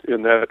side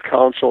in that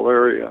council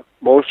area,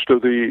 most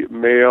of the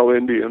male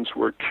Indians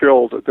were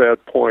killed at that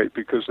point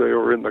because they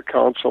were in the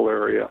council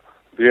area.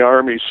 The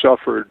Army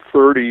suffered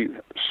 30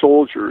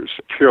 soldiers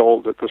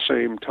killed at the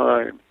same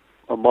time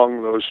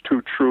among those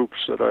two troops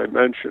that I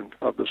mentioned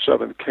of the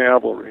 7th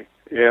Cavalry.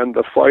 And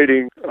the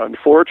fighting,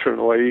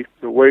 unfortunately,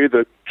 the way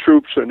the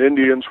troops and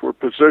Indians were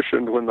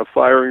positioned when the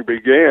firing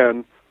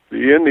began,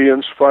 the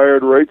Indians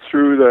fired right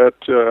through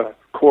that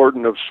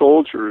cordon of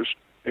soldiers,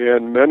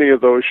 and many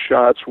of those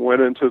shots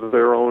went into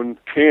their own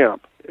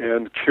camp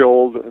and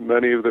killed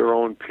many of their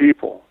own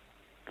people.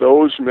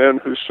 Those men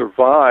who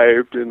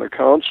survived in the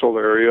council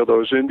area,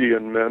 those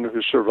Indian men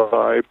who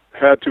survived,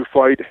 had to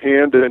fight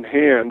hand in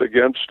hand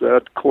against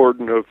that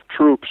cordon of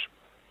troops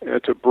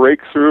and to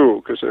break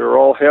through, because they were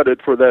all headed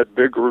for that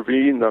big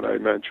ravine that I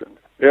mentioned.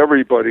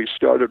 Everybody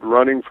started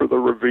running for the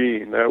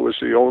ravine. That was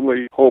the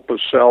only hope of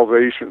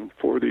salvation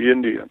for the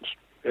Indians.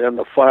 And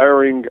the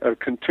firing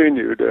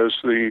continued as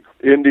the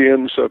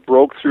Indians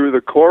broke through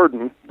the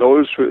cordon.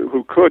 Those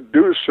who could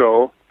do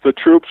so, the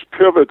troops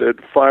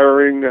pivoted,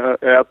 firing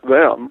at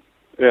them,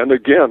 and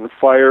again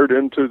fired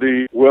into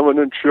the women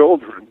and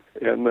children.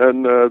 And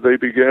then they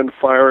began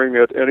firing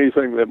at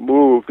anything that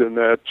moved in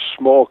that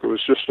smoke. It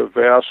was just a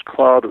vast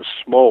cloud of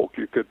smoke.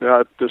 You could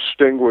not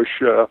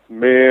distinguish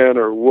man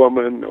or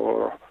woman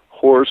or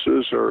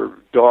horses or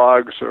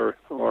dogs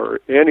or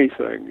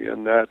anything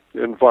in that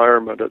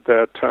environment at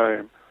that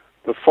time.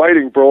 The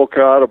fighting broke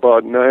out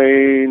about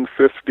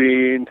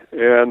 9:15,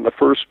 and the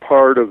first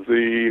part of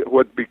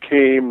what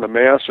became the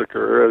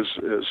massacre, as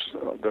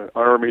the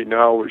Army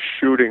now was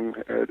shooting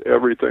at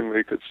everything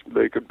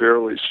they could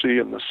barely see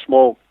in the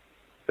smoke.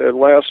 It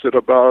lasted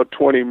about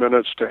 20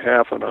 minutes to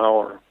half an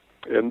hour.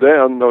 And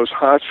then those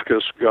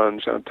Hotchkiss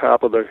guns on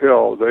top of the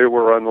hill, they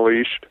were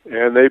unleashed,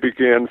 and they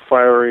began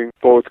firing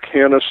both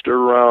canister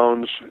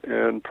rounds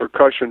and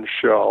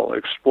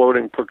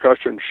exploding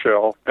percussion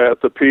shell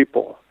at the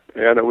people.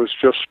 And it was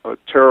just a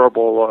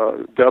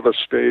terrible,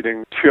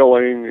 devastating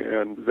killing,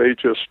 and they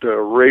just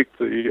raked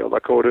the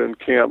Lakota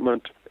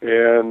encampment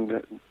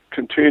and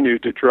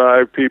continued to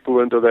drive people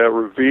into that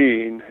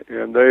ravine,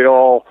 and they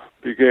all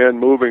began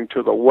moving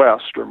to the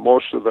west, or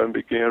most of them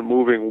began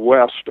moving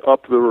west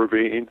up the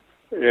ravine.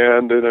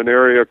 And in an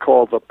area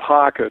called the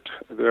Pocket,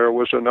 there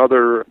was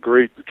another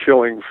great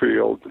killing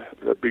field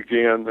that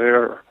began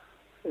there.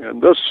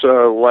 And this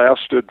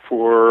lasted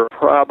for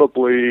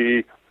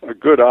probably a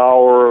good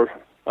hour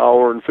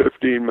and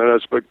 15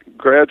 minutes, but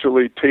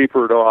gradually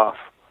tapered off.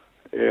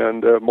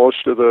 And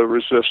most of the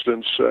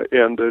resistance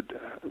ended.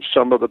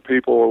 Some of the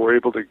people were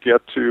able to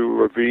get to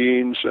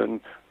ravines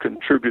and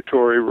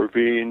contributory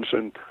ravines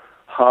and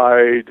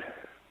hide.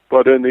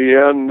 But in the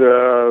end,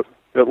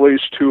 at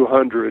least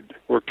 200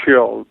 were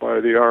killed by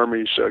the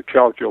Army's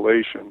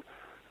calculation.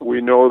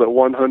 We know that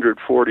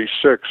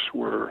 146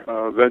 were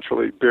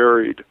eventually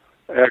buried,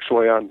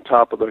 actually on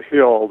top of the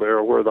hill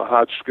there where the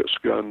Hotchkiss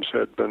guns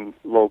had been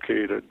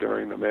located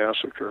during the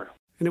massacre.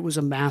 And it was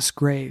a mass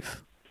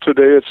grave.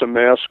 Today it's a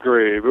mass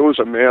grave. It was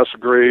a mass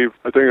grave.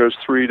 I think it was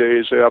 3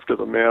 days after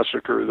the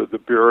massacre that the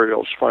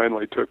burials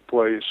finally took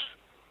place.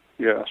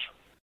 Yes.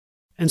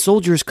 And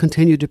soldiers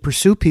continued to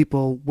pursue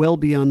people well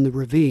beyond the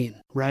ravine,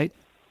 right?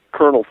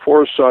 Colonel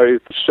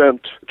Forsyth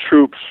sent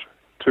troops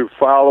to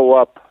follow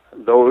up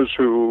those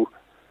who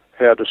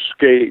had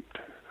escaped,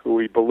 who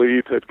we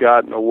believe had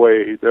gotten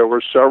away. There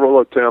were several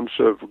attempts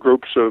of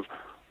groups of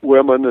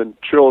women and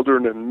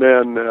children and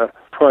men,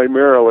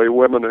 primarily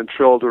women and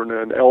children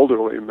and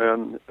elderly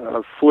men,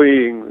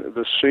 fleeing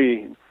the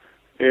scene.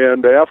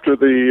 And after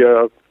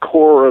the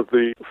core of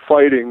the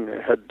fighting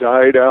had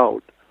died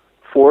out,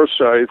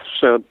 Forsyth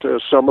sent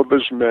some of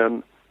his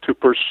men to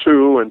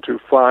pursue and to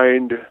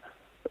find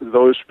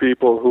those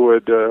people who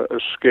had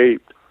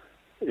escaped.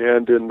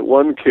 And in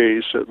one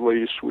case, at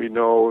least, we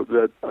know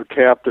that a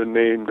captain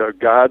named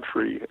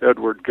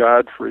Edward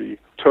Godfrey,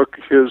 took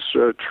his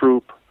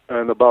troop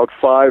and about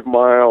 5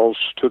 miles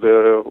to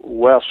the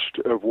west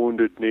of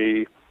Wounded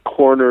Knee,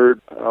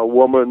 cornered a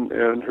woman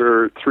and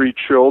her 3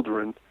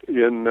 children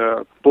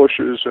in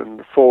bushes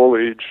and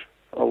foliage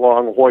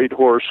along White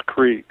Horse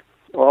Creek.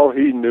 All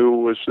he knew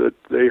was that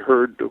they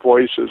heard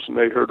voices and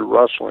they heard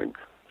rustling.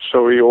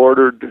 So he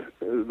ordered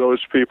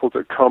those people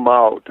to come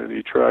out, and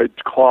he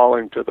tried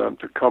calling to them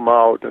to come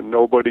out, and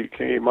nobody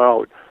came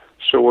out.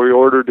 So he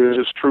ordered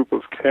his troop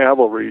of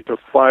cavalry to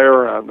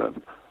fire on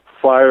them,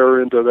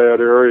 fire into that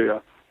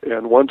area.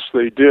 And once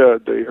they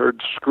did, they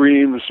heard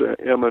screams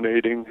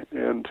emanating,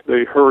 and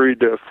they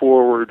hurried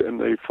forward,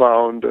 and they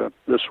found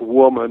this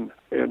woman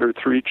and her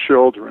 3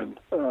 children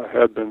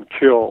had been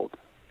killed.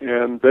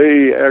 And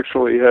they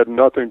actually had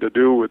nothing to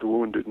do with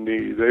Wounded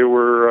Knee. They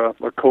were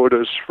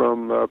Lakotas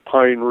from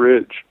Pine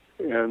Ridge,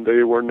 and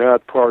they were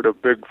not part of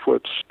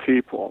Bigfoot's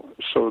people.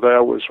 So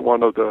that was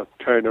one of the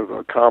kind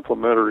of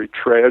complementary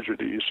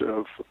tragedies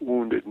of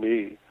Wounded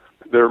Knee.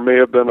 There may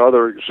have been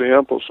other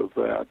examples of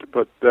that,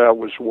 but that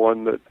was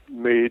one that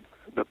made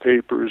the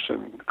papers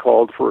and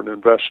called for an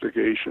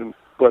investigation.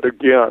 But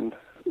again,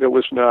 it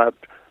was not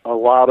a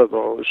lot of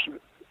those.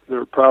 There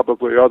are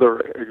probably other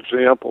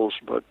examples,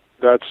 but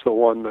that's the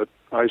one that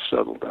I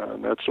settled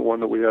on. That's the one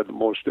that we had the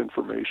most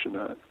information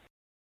on.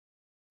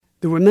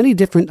 There were many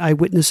different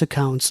eyewitness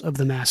accounts of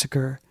the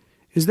massacre.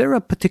 Is there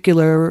a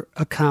particular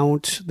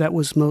account that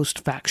was most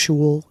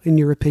factual, in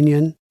your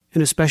opinion,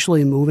 and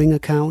especially a moving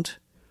account?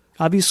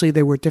 Obviously,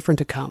 there were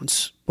different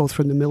accounts, both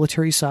from the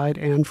military side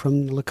and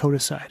from the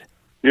Lakota side.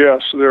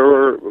 Yes, there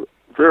were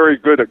very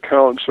good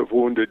accounts of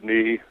Wounded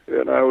Knee,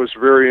 and I was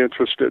very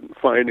interested in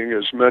finding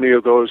as many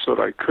of those that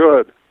I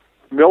could.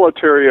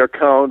 Military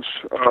accounts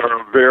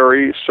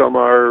vary. Some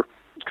are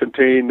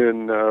contained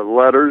in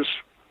letters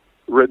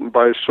written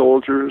by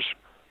soldiers.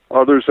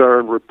 Others are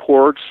in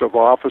reports of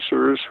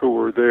officers who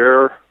were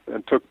there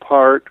and took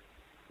part.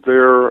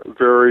 They're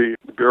very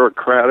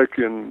bureaucratic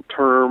in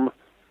term,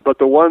 but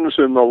the ones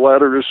in the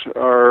letters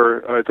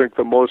are, I think,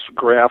 the most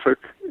graphic.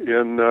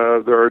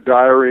 There are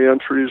diary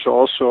entries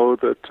also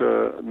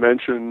that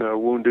mention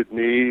Wounded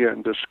Knee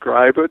and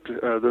describe it.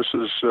 This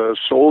is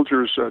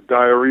soldiers'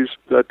 diaries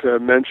that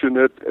mention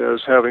it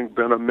as having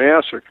been a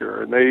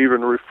massacre, and they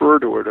even refer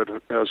to it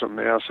as a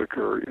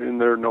massacre in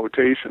their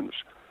notations.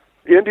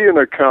 Indian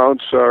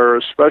accounts are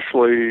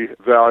especially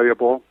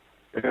valuable,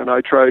 and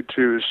I tried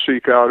to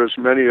seek out as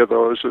many of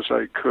those as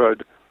I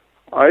could.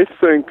 I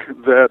think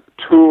that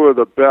two of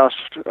the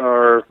best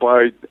are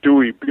by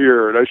Dewey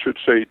Beard. I should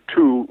say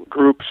two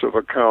groups of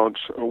accounts.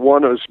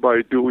 One is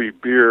by Dewey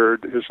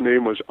Beard. His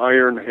name was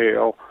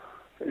Ironhail.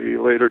 He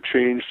later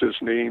changed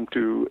his name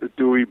to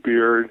Dewey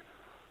Beard.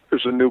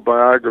 There's a new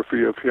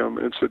biography of him,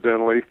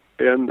 incidentally.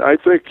 And I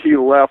think he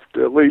left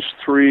at least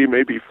 3,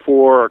 maybe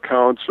 4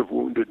 accounts of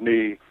Wounded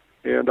Knee.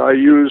 And I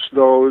use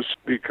those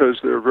because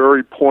they're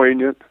very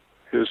poignant.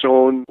 His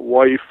own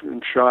wife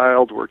and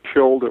child were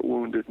killed at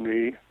Wounded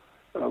Knee,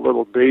 a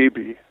little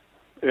baby.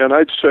 And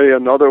I'd say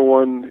another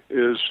one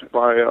is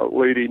by a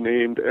lady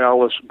named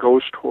Alice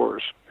Ghost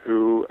Horse,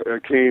 who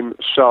came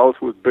south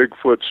with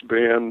Bigfoot's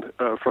band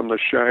from the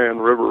Cheyenne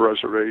River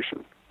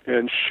Reservation.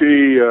 And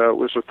she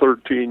was a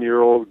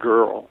 13-year-old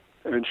girl.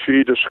 And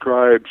she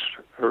describes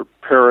her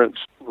parents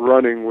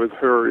running with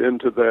her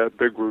into that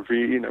big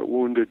ravine at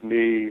Wounded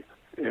Knee,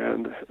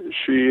 and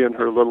she and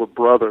her little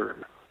brother,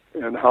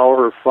 and how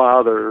her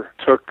father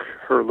took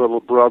her little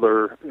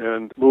brother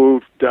and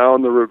moved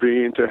down the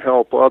ravine to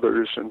help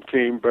others and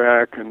came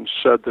back and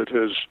said that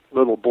his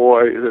little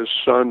boy, his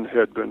son,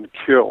 had been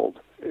killed.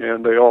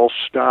 And they all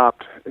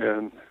stopped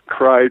and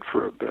cried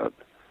for a bit.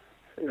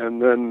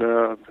 And then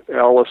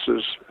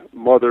Alice's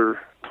mother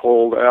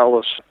told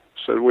Alice,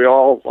 said, "We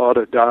all ought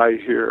to die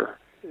here,"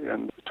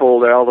 and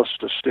told Alice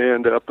to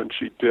stand up, and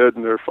she did,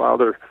 and their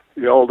father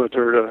yelled at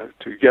her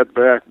to get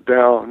back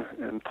down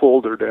and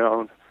pulled her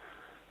down.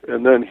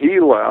 And then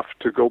he left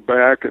to go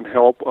back and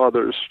help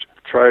others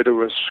try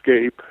to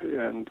escape,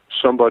 and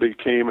somebody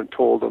came and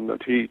told them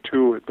that he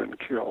too had been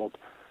killed.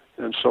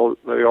 And so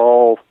they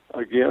all,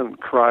 again,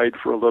 cried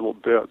for a little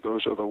bit.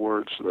 Those are the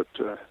words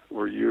that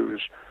were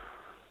used.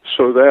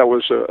 So that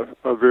was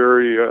a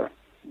very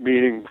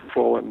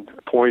meaningful and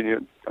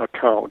poignant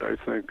account, I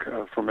think,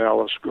 from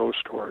Alice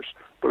Ghost Horse.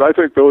 But I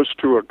think those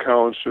two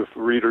accounts, if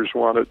readers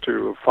wanted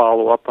to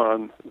follow up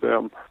on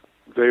them,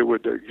 they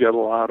would get a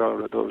lot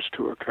out of those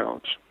two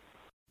accounts.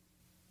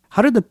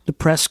 How did the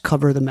press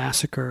cover the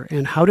massacre,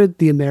 and how did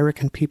the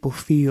American people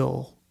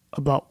feel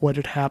about what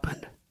had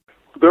happened?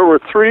 There were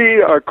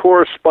 3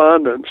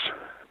 correspondents,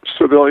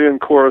 civilian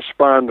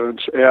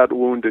correspondents at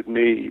Wounded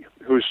Knee,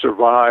 who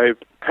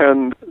survived,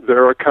 penned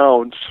their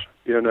accounts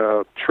in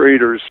a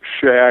trader's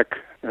shack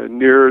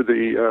near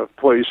the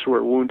place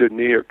where Wounded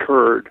Knee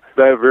occurred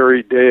that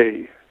very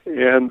day.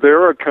 And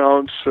their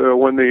accounts,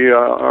 when the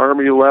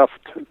Army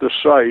left the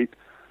site,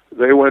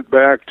 they went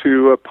back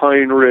to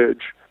Pine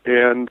Ridge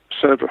and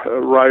sent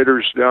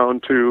riders down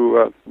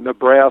to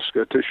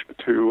Nebraska,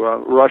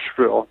 to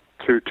Rushville,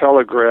 to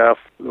telegraph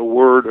the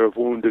word of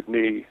Wounded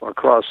Knee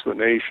across the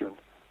nation.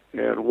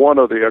 And one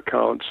of the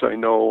accounts I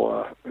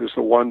know is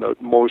the one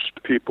that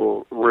most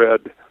people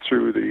read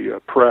through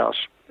the press.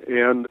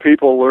 And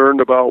people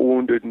learned about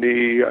Wounded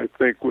Knee, I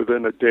think,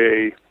 within a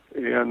day.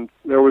 And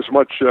there was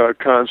much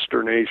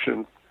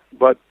consternation.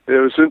 But it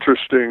was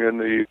interesting in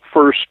the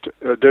first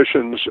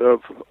editions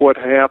of what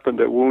happened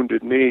at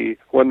Wounded Knee,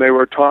 when they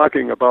were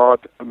talking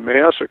about a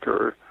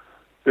massacre,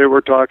 they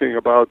were talking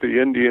about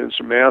the Indians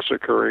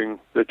massacring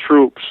the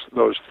troops,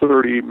 those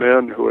 30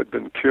 men who had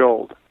been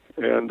killed.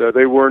 And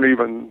they weren't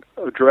even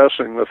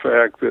addressing the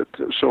fact that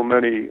so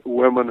many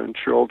women and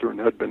children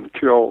had been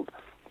killed.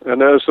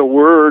 And as the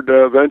word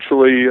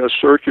eventually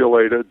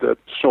circulated that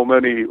so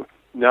many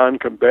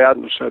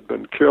non-combatants had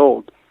been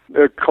killed,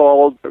 it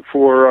called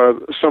for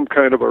some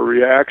kind of a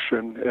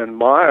reaction. And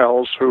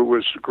Miles, who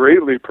was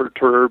greatly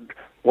perturbed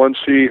once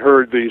he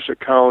heard these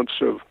accounts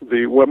of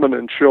the women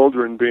and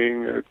children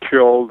being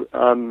killed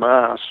en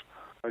masse,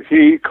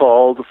 he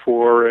called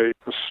for a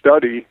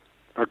study,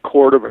 a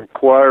court of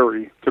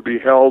inquiry, to be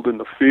held in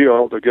the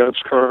field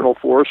against Colonel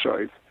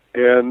Forsyth.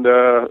 And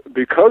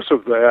because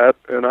of that,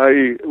 and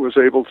I was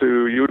able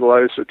to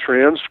utilize the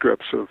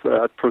transcripts of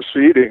that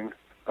proceeding,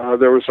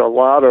 there was a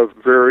lot of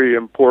very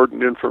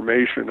important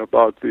information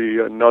about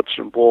the nuts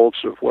and bolts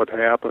of what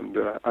happened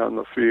on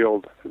the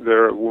field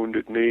there at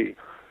Wounded Knee.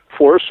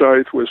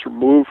 Forsyth was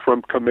removed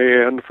from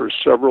command for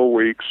several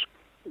weeks.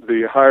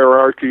 The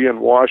hierarchy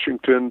in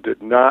Washington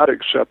did not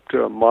accept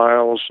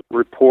Miles'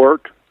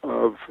 report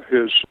of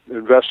his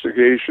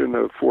investigation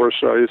of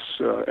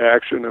Forsyth's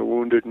action at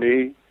Wounded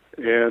Knee,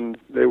 and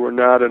they were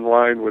not in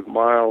line with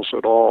Miles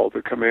at all.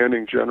 The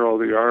commanding general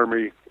of the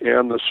Army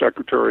and the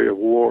Secretary of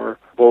War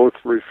both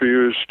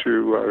refused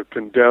to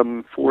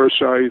condemn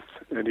Forsyth,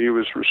 and he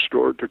was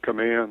restored to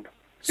command.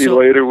 He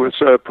later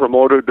was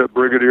promoted to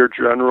brigadier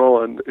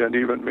general and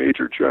even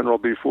major general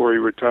before he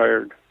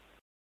retired.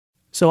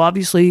 So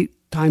obviously,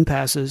 time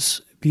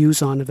passes,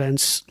 views on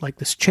events like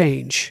this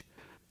change.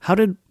 How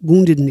did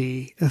Wounded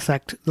Knee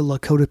affect the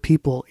Lakota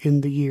people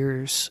in the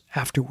years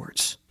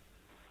afterwards?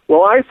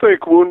 Well, I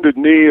think Wounded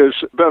Knee has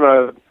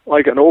been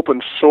like an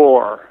open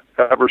sore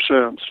ever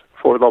since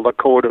for the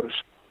Lakotas.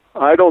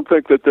 I don't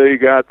think that they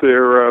got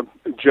their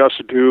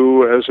just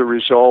due as a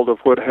result of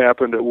what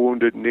happened at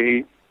Wounded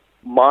Knee.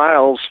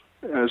 Miles,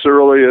 as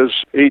early as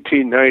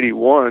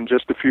 1891,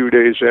 just a few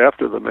days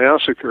after the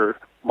massacre,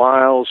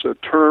 Miles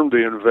termed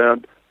the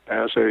event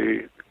as a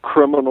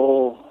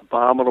criminal,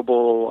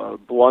 abominable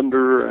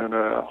blunder and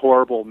a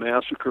horrible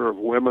massacre of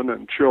women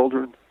and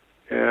children.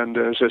 And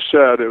as I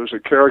said, it was a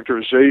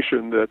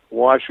characterization that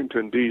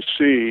Washington,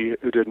 D.C.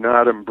 did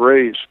not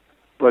embrace.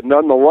 But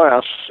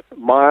nonetheless,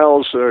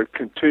 Miles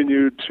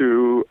continued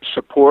to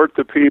support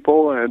the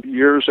people, and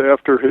years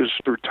after his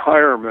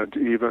retirement,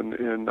 even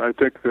in, I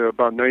think,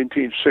 about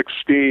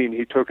 1916,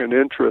 he took an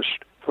interest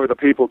for the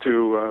people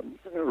to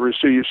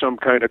receive some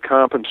kind of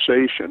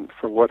compensation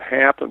for what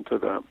happened to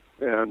them.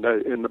 And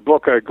in the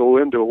book, I go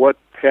into what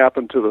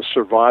happened to the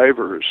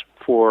survivors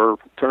for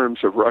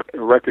terms of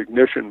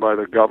recognition by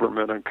the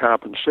government and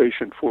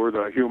compensation for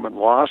the human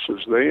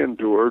losses they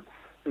endured.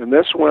 And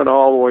this went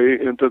all the way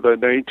into the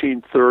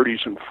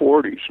 1930s and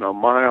 40s. Now,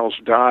 Miles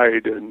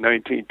died in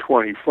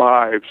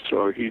 1925,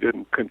 so he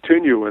didn't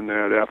continue in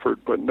that effort,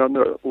 but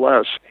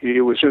nonetheless,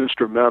 he was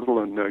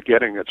instrumental in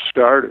getting it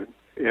started.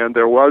 And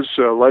there was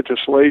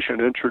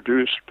legislation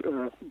introduced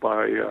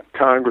by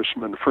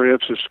Congressman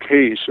Francis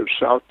Case of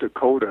South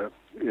Dakota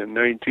in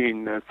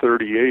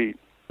 1938.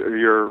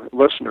 Your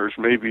listeners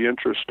may be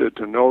interested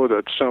to know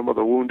that some of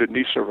the Wounded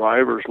Knee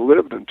survivors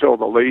lived until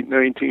the late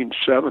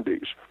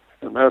 1970s.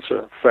 And that's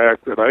a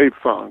fact that I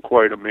found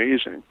quite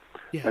amazing.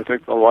 Yeah. I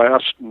think the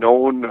last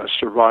known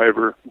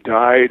survivor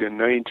died in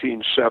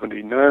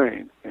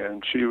 1979,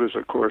 and she was,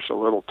 of course, a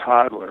little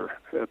toddler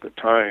at the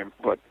time.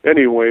 But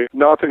anyway,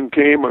 nothing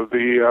came of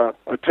the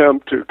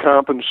attempt to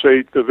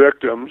compensate the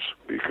victims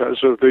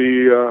because of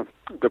the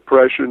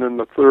Depression in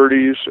the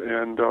 30s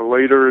and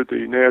later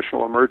the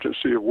national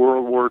emergency of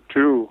World War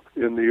II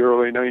in the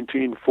early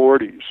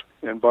 1940s.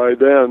 And by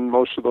then,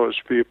 most of those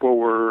people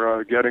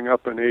were getting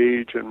up in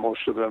age, and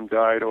most of them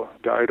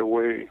died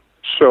away.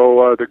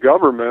 So the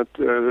government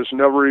has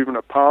never even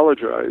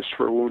apologized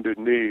for Wounded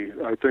Knee.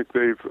 I think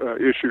they've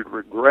issued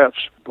regrets,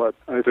 but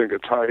I think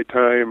it's high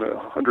time,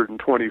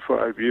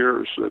 125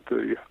 years, that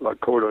the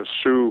Lakota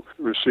Sioux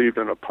received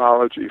an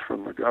apology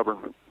from the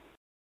government.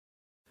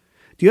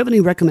 Do you have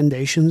any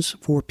recommendations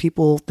for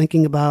people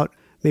thinking about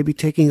maybe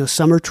taking a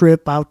summer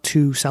trip out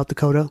to South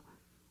Dakota?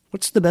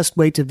 What's the best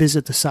way to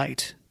visit the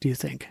site, do you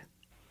think?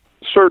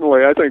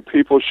 Certainly, I think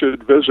people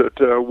should visit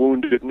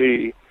Wounded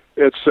Knee.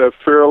 It's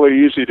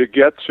fairly easy to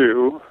get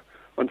to.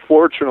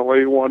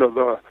 Unfortunately, one of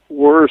the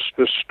worst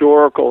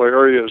historical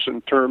areas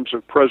in terms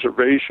of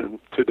preservation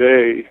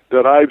today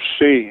that I've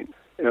seen,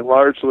 and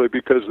largely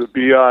because the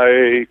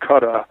BIA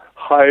cut a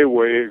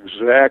highway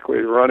exactly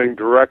running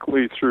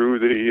directly through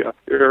the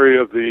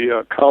area of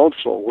the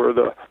council where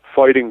the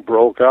fighting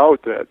broke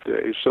out that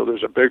day. So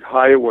there's a big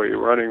highway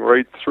running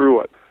right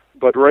through it.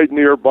 But right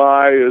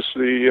nearby is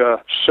the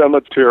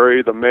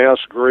cemetery, the mass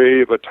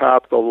grave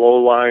atop the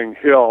low-lying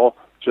hill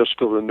just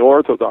to the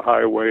north of the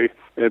highway,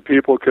 and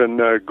people can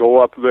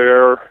go up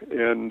there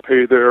and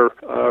pay their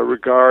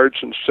regards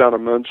and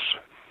sentiments.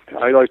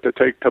 I like to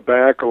take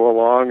tobacco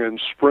along and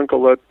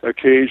sprinkle it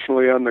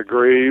occasionally on the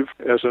grave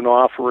as an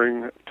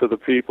offering to the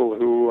people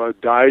who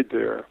died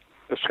there.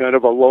 It's kind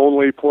of a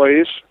lonely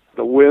place.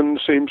 The wind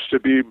seems to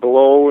be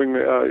blowing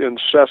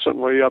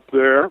incessantly up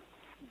there,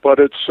 but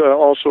it's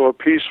also a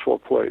peaceful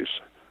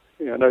place.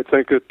 And I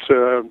think it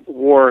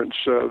warrants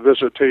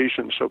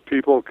visitation so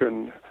people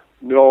can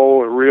know,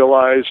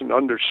 realize, and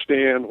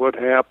understand what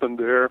happened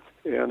there.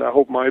 And I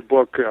hope my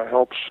book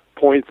helps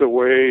point the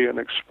way and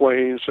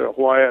explains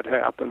why it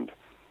happened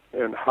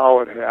and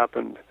how it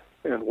happened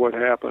and what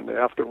happened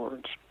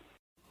afterwards.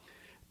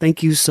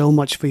 Thank you so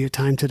much for your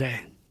time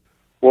today.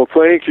 Well,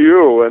 thank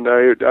you, and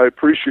I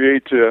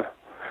appreciate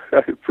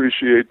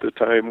the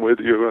time with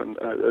you, and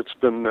it's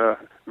been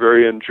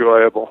very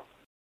enjoyable.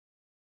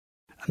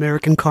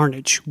 American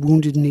Carnage,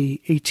 Wounded Knee,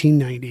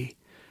 1890,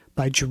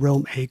 by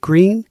Jerome A.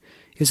 Greene,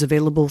 is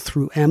available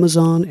through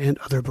Amazon and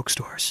other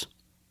bookstores.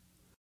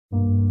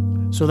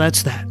 So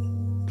that's that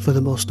for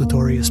the Most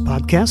Notorious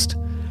podcast,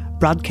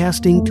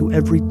 broadcasting to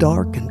every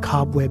dark and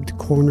cobwebbed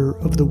corner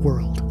of the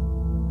world.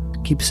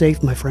 Keep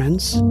safe, my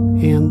friends,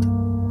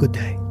 and good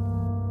day.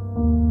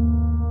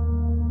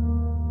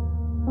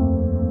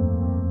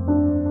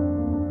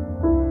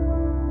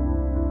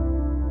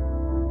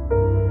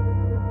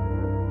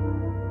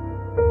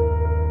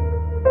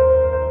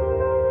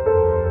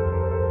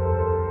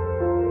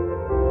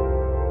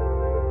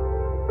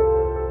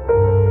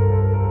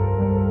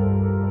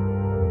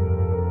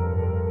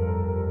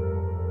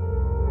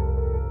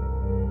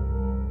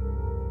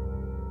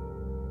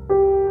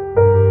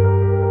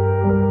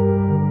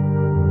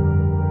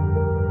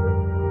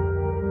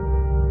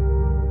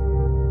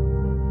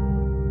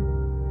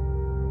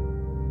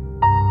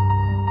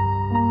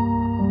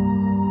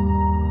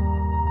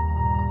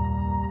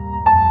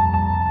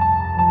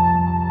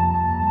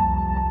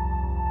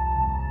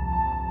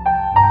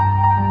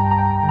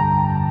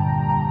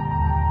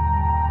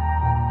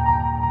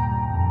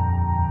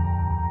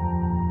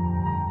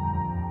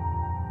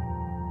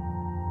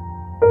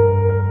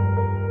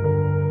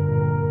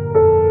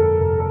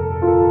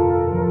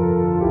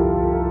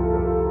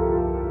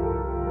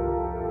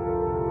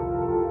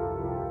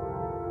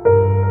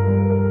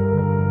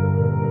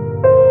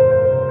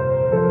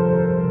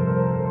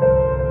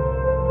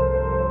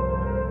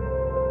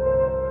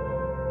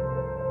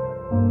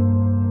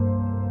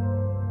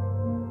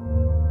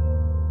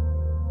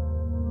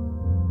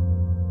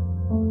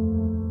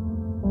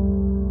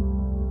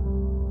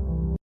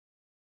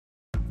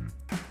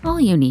 All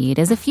you need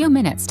is a few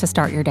minutes to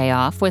start your day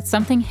off with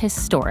something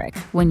historic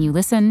when you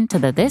listen to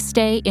the This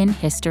Day in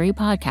History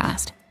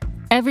podcast.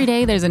 Every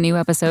day there's a new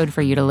episode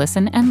for you to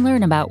listen and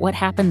learn about what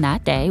happened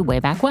that day way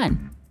back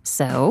when.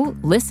 So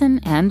listen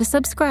and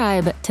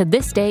subscribe to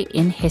This Day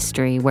in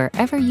History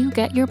wherever you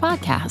get your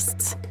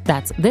podcasts.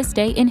 That's This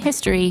Day in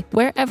History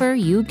wherever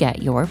you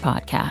get your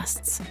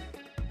podcasts.